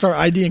how they're going to start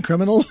IDing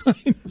criminals?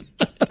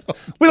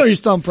 We don't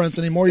use thumbprints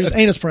anymore. We use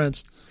anus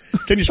prints.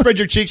 Can you spread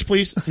your cheeks,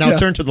 please? Now Yeah.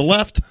 turn to the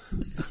left.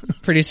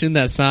 Pretty soon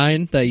that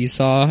sign that you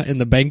saw in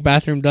the bank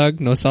bathroom, Doug,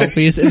 no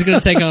selfies, is going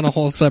to take on a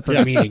whole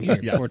separate meaning here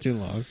before too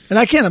long. And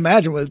I can't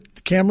imagine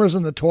with cameras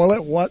in the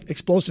toilet what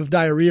explosive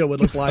diarrhea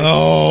would look like.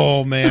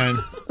 Oh, man.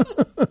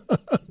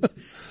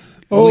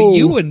 Well,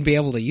 you wouldn't be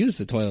able to use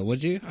the toilet,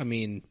 would you? I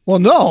mean, Well,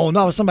 no,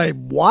 not with somebody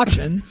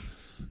watching.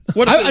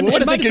 What I- if,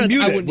 what in my if they can defense,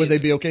 mute I it? wouldn't Would they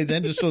either. be okay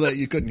then, just so that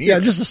you couldn't hear? Yeah,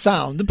 just the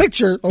sound. The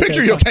picture. Okay,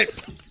 Picture, you fine.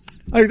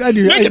 okay? I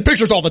do. Making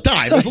pictures all the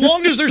time, as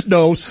long as there's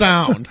no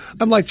sound.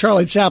 I'm like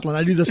Charlie Chaplin.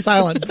 I do the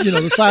silent,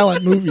 the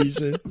silent movies.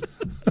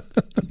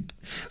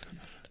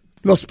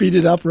 They'll speed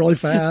it up really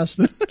fast.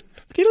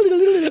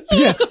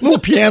 Yeah, little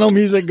piano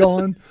music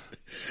going.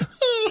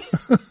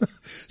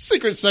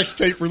 Secret sex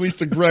tape released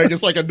to Greg.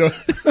 It's like a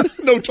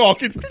no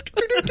talking.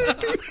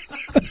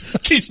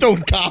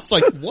 Keystone Cops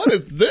like, what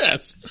is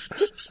this?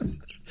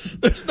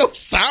 There's no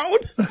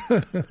sound?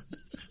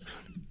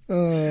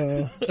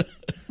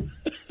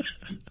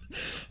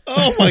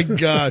 Oh my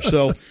gosh.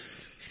 So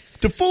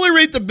to fully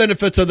reap the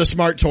benefits of the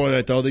smart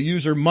toilet, though, the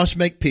user must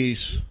make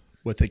peace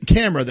with a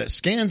camera that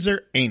scans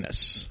their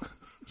anus.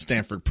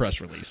 Stanford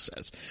press release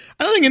says.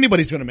 I don't think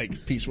anybody's going to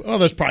make peace with,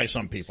 there's probably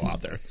some people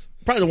out there.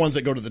 Probably the ones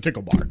that go to the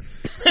tickle bar.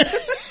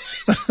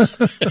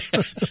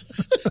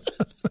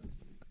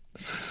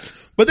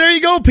 But there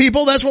you go,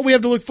 people. That's what we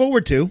have to look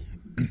forward to.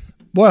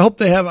 Boy, I hope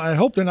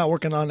they're not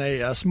working on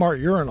a smart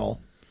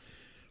urinal.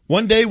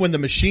 One day when the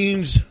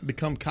machines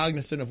become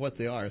cognizant of what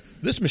they are,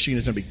 this machine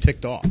is going to be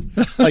ticked off.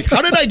 Like,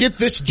 how did I get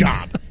this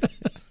job?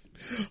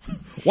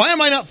 Why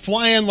am I not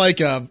flying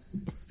like a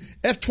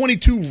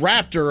F-22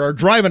 Raptor or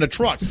driving a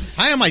truck?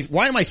 Why am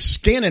I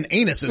scanning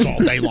anuses all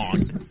day long?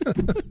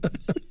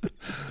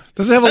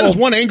 Does it have a That is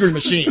little? one angry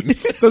machine.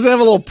 Does it have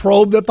a little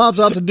probe that pops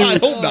out to do I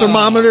hope not.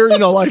 thermometer?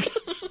 Like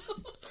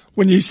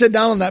when you sit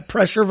down on that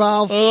pressure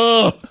valve.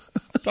 Oh,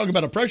 talk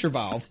about a pressure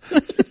valve.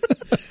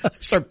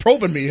 Start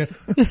probing me.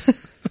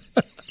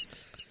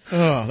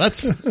 Oh,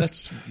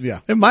 that's yeah.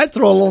 It might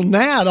throw a little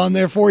gnat on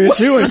there for you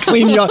too and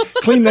clean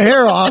the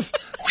hair off.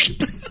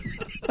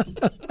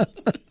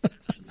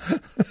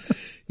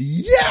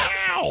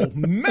 Yeah,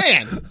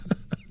 man.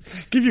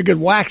 Give you a good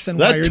waxing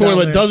while That you're down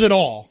toilet there. does it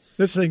all.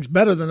 This thing's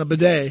better than a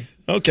bidet.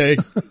 Okay.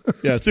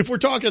 Yes, if we're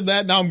talking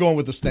that, now I'm going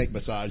with the snake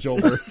massage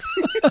over.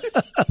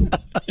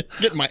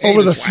 Getting my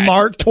Over anus the waxed.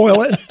 smart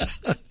toilet.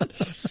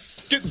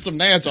 Getting some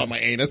nads on my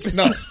anus.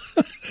 No.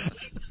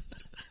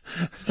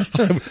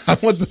 I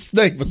want the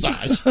snake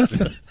massage.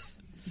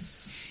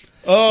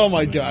 Oh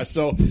my gosh.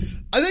 So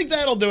I think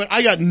that'll do it.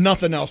 I got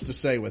nothing else to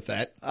say with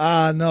that.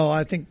 No,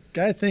 I think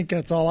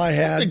that's all I I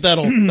had. think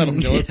that'll do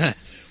it.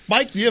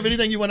 Mike, do you have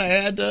anything you want to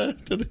add to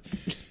the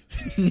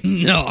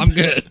no, I'm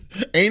good.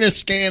 anus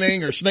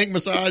scanning or snake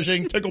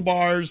massaging, tickle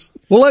bars?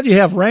 We'll let you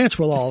have ranch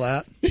with all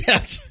that.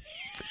 Yes.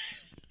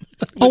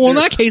 Oh, well, in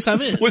that case, I'm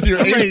in. With your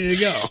I'm anus, ready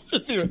to go.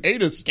 With your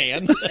anus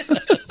scan.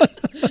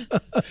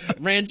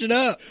 Ranch it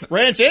up.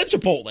 Ranch and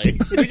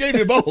Chipotle. We gave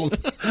you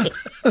both.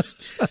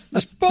 The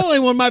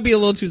Chipotle one might be a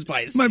little too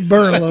spicy. Might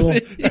burn a little.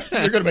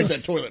 You're going to make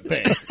that toilet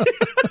pay.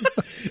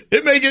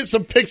 It may get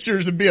some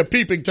pictures and be a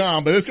peeping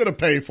Tom, but it's going to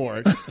pay for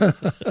it.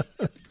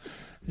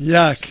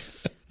 Yuck.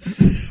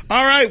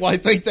 All right. Well, I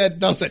think that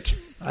does it.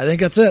 I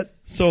think that's it.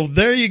 So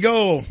there you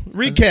go.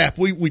 Recap.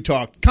 We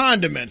talked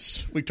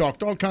condiments. We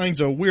talked all kinds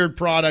of weird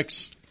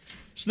products,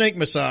 snake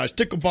massage,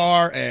 tickle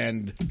bar,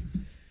 and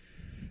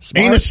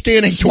anus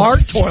scanning smart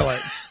toilets.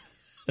 toilet.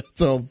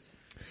 So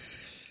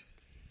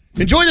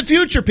enjoy the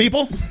future,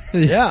 people.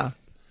 Yeah.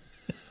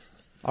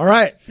 All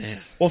right.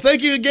 Well,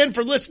 thank you again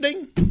for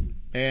listening,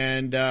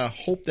 and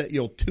hope that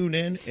you'll tune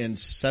in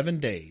 7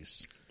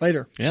 days.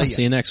 Later. Yeah,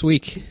 see you next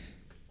week.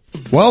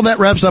 Well, that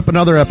wraps up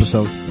another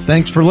episode.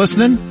 Thanks for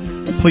listening.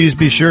 Please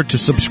be sure to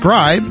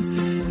subscribe,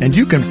 and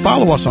you can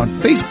follow us on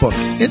Facebook,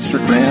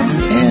 Instagram,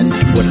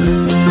 and Twitter.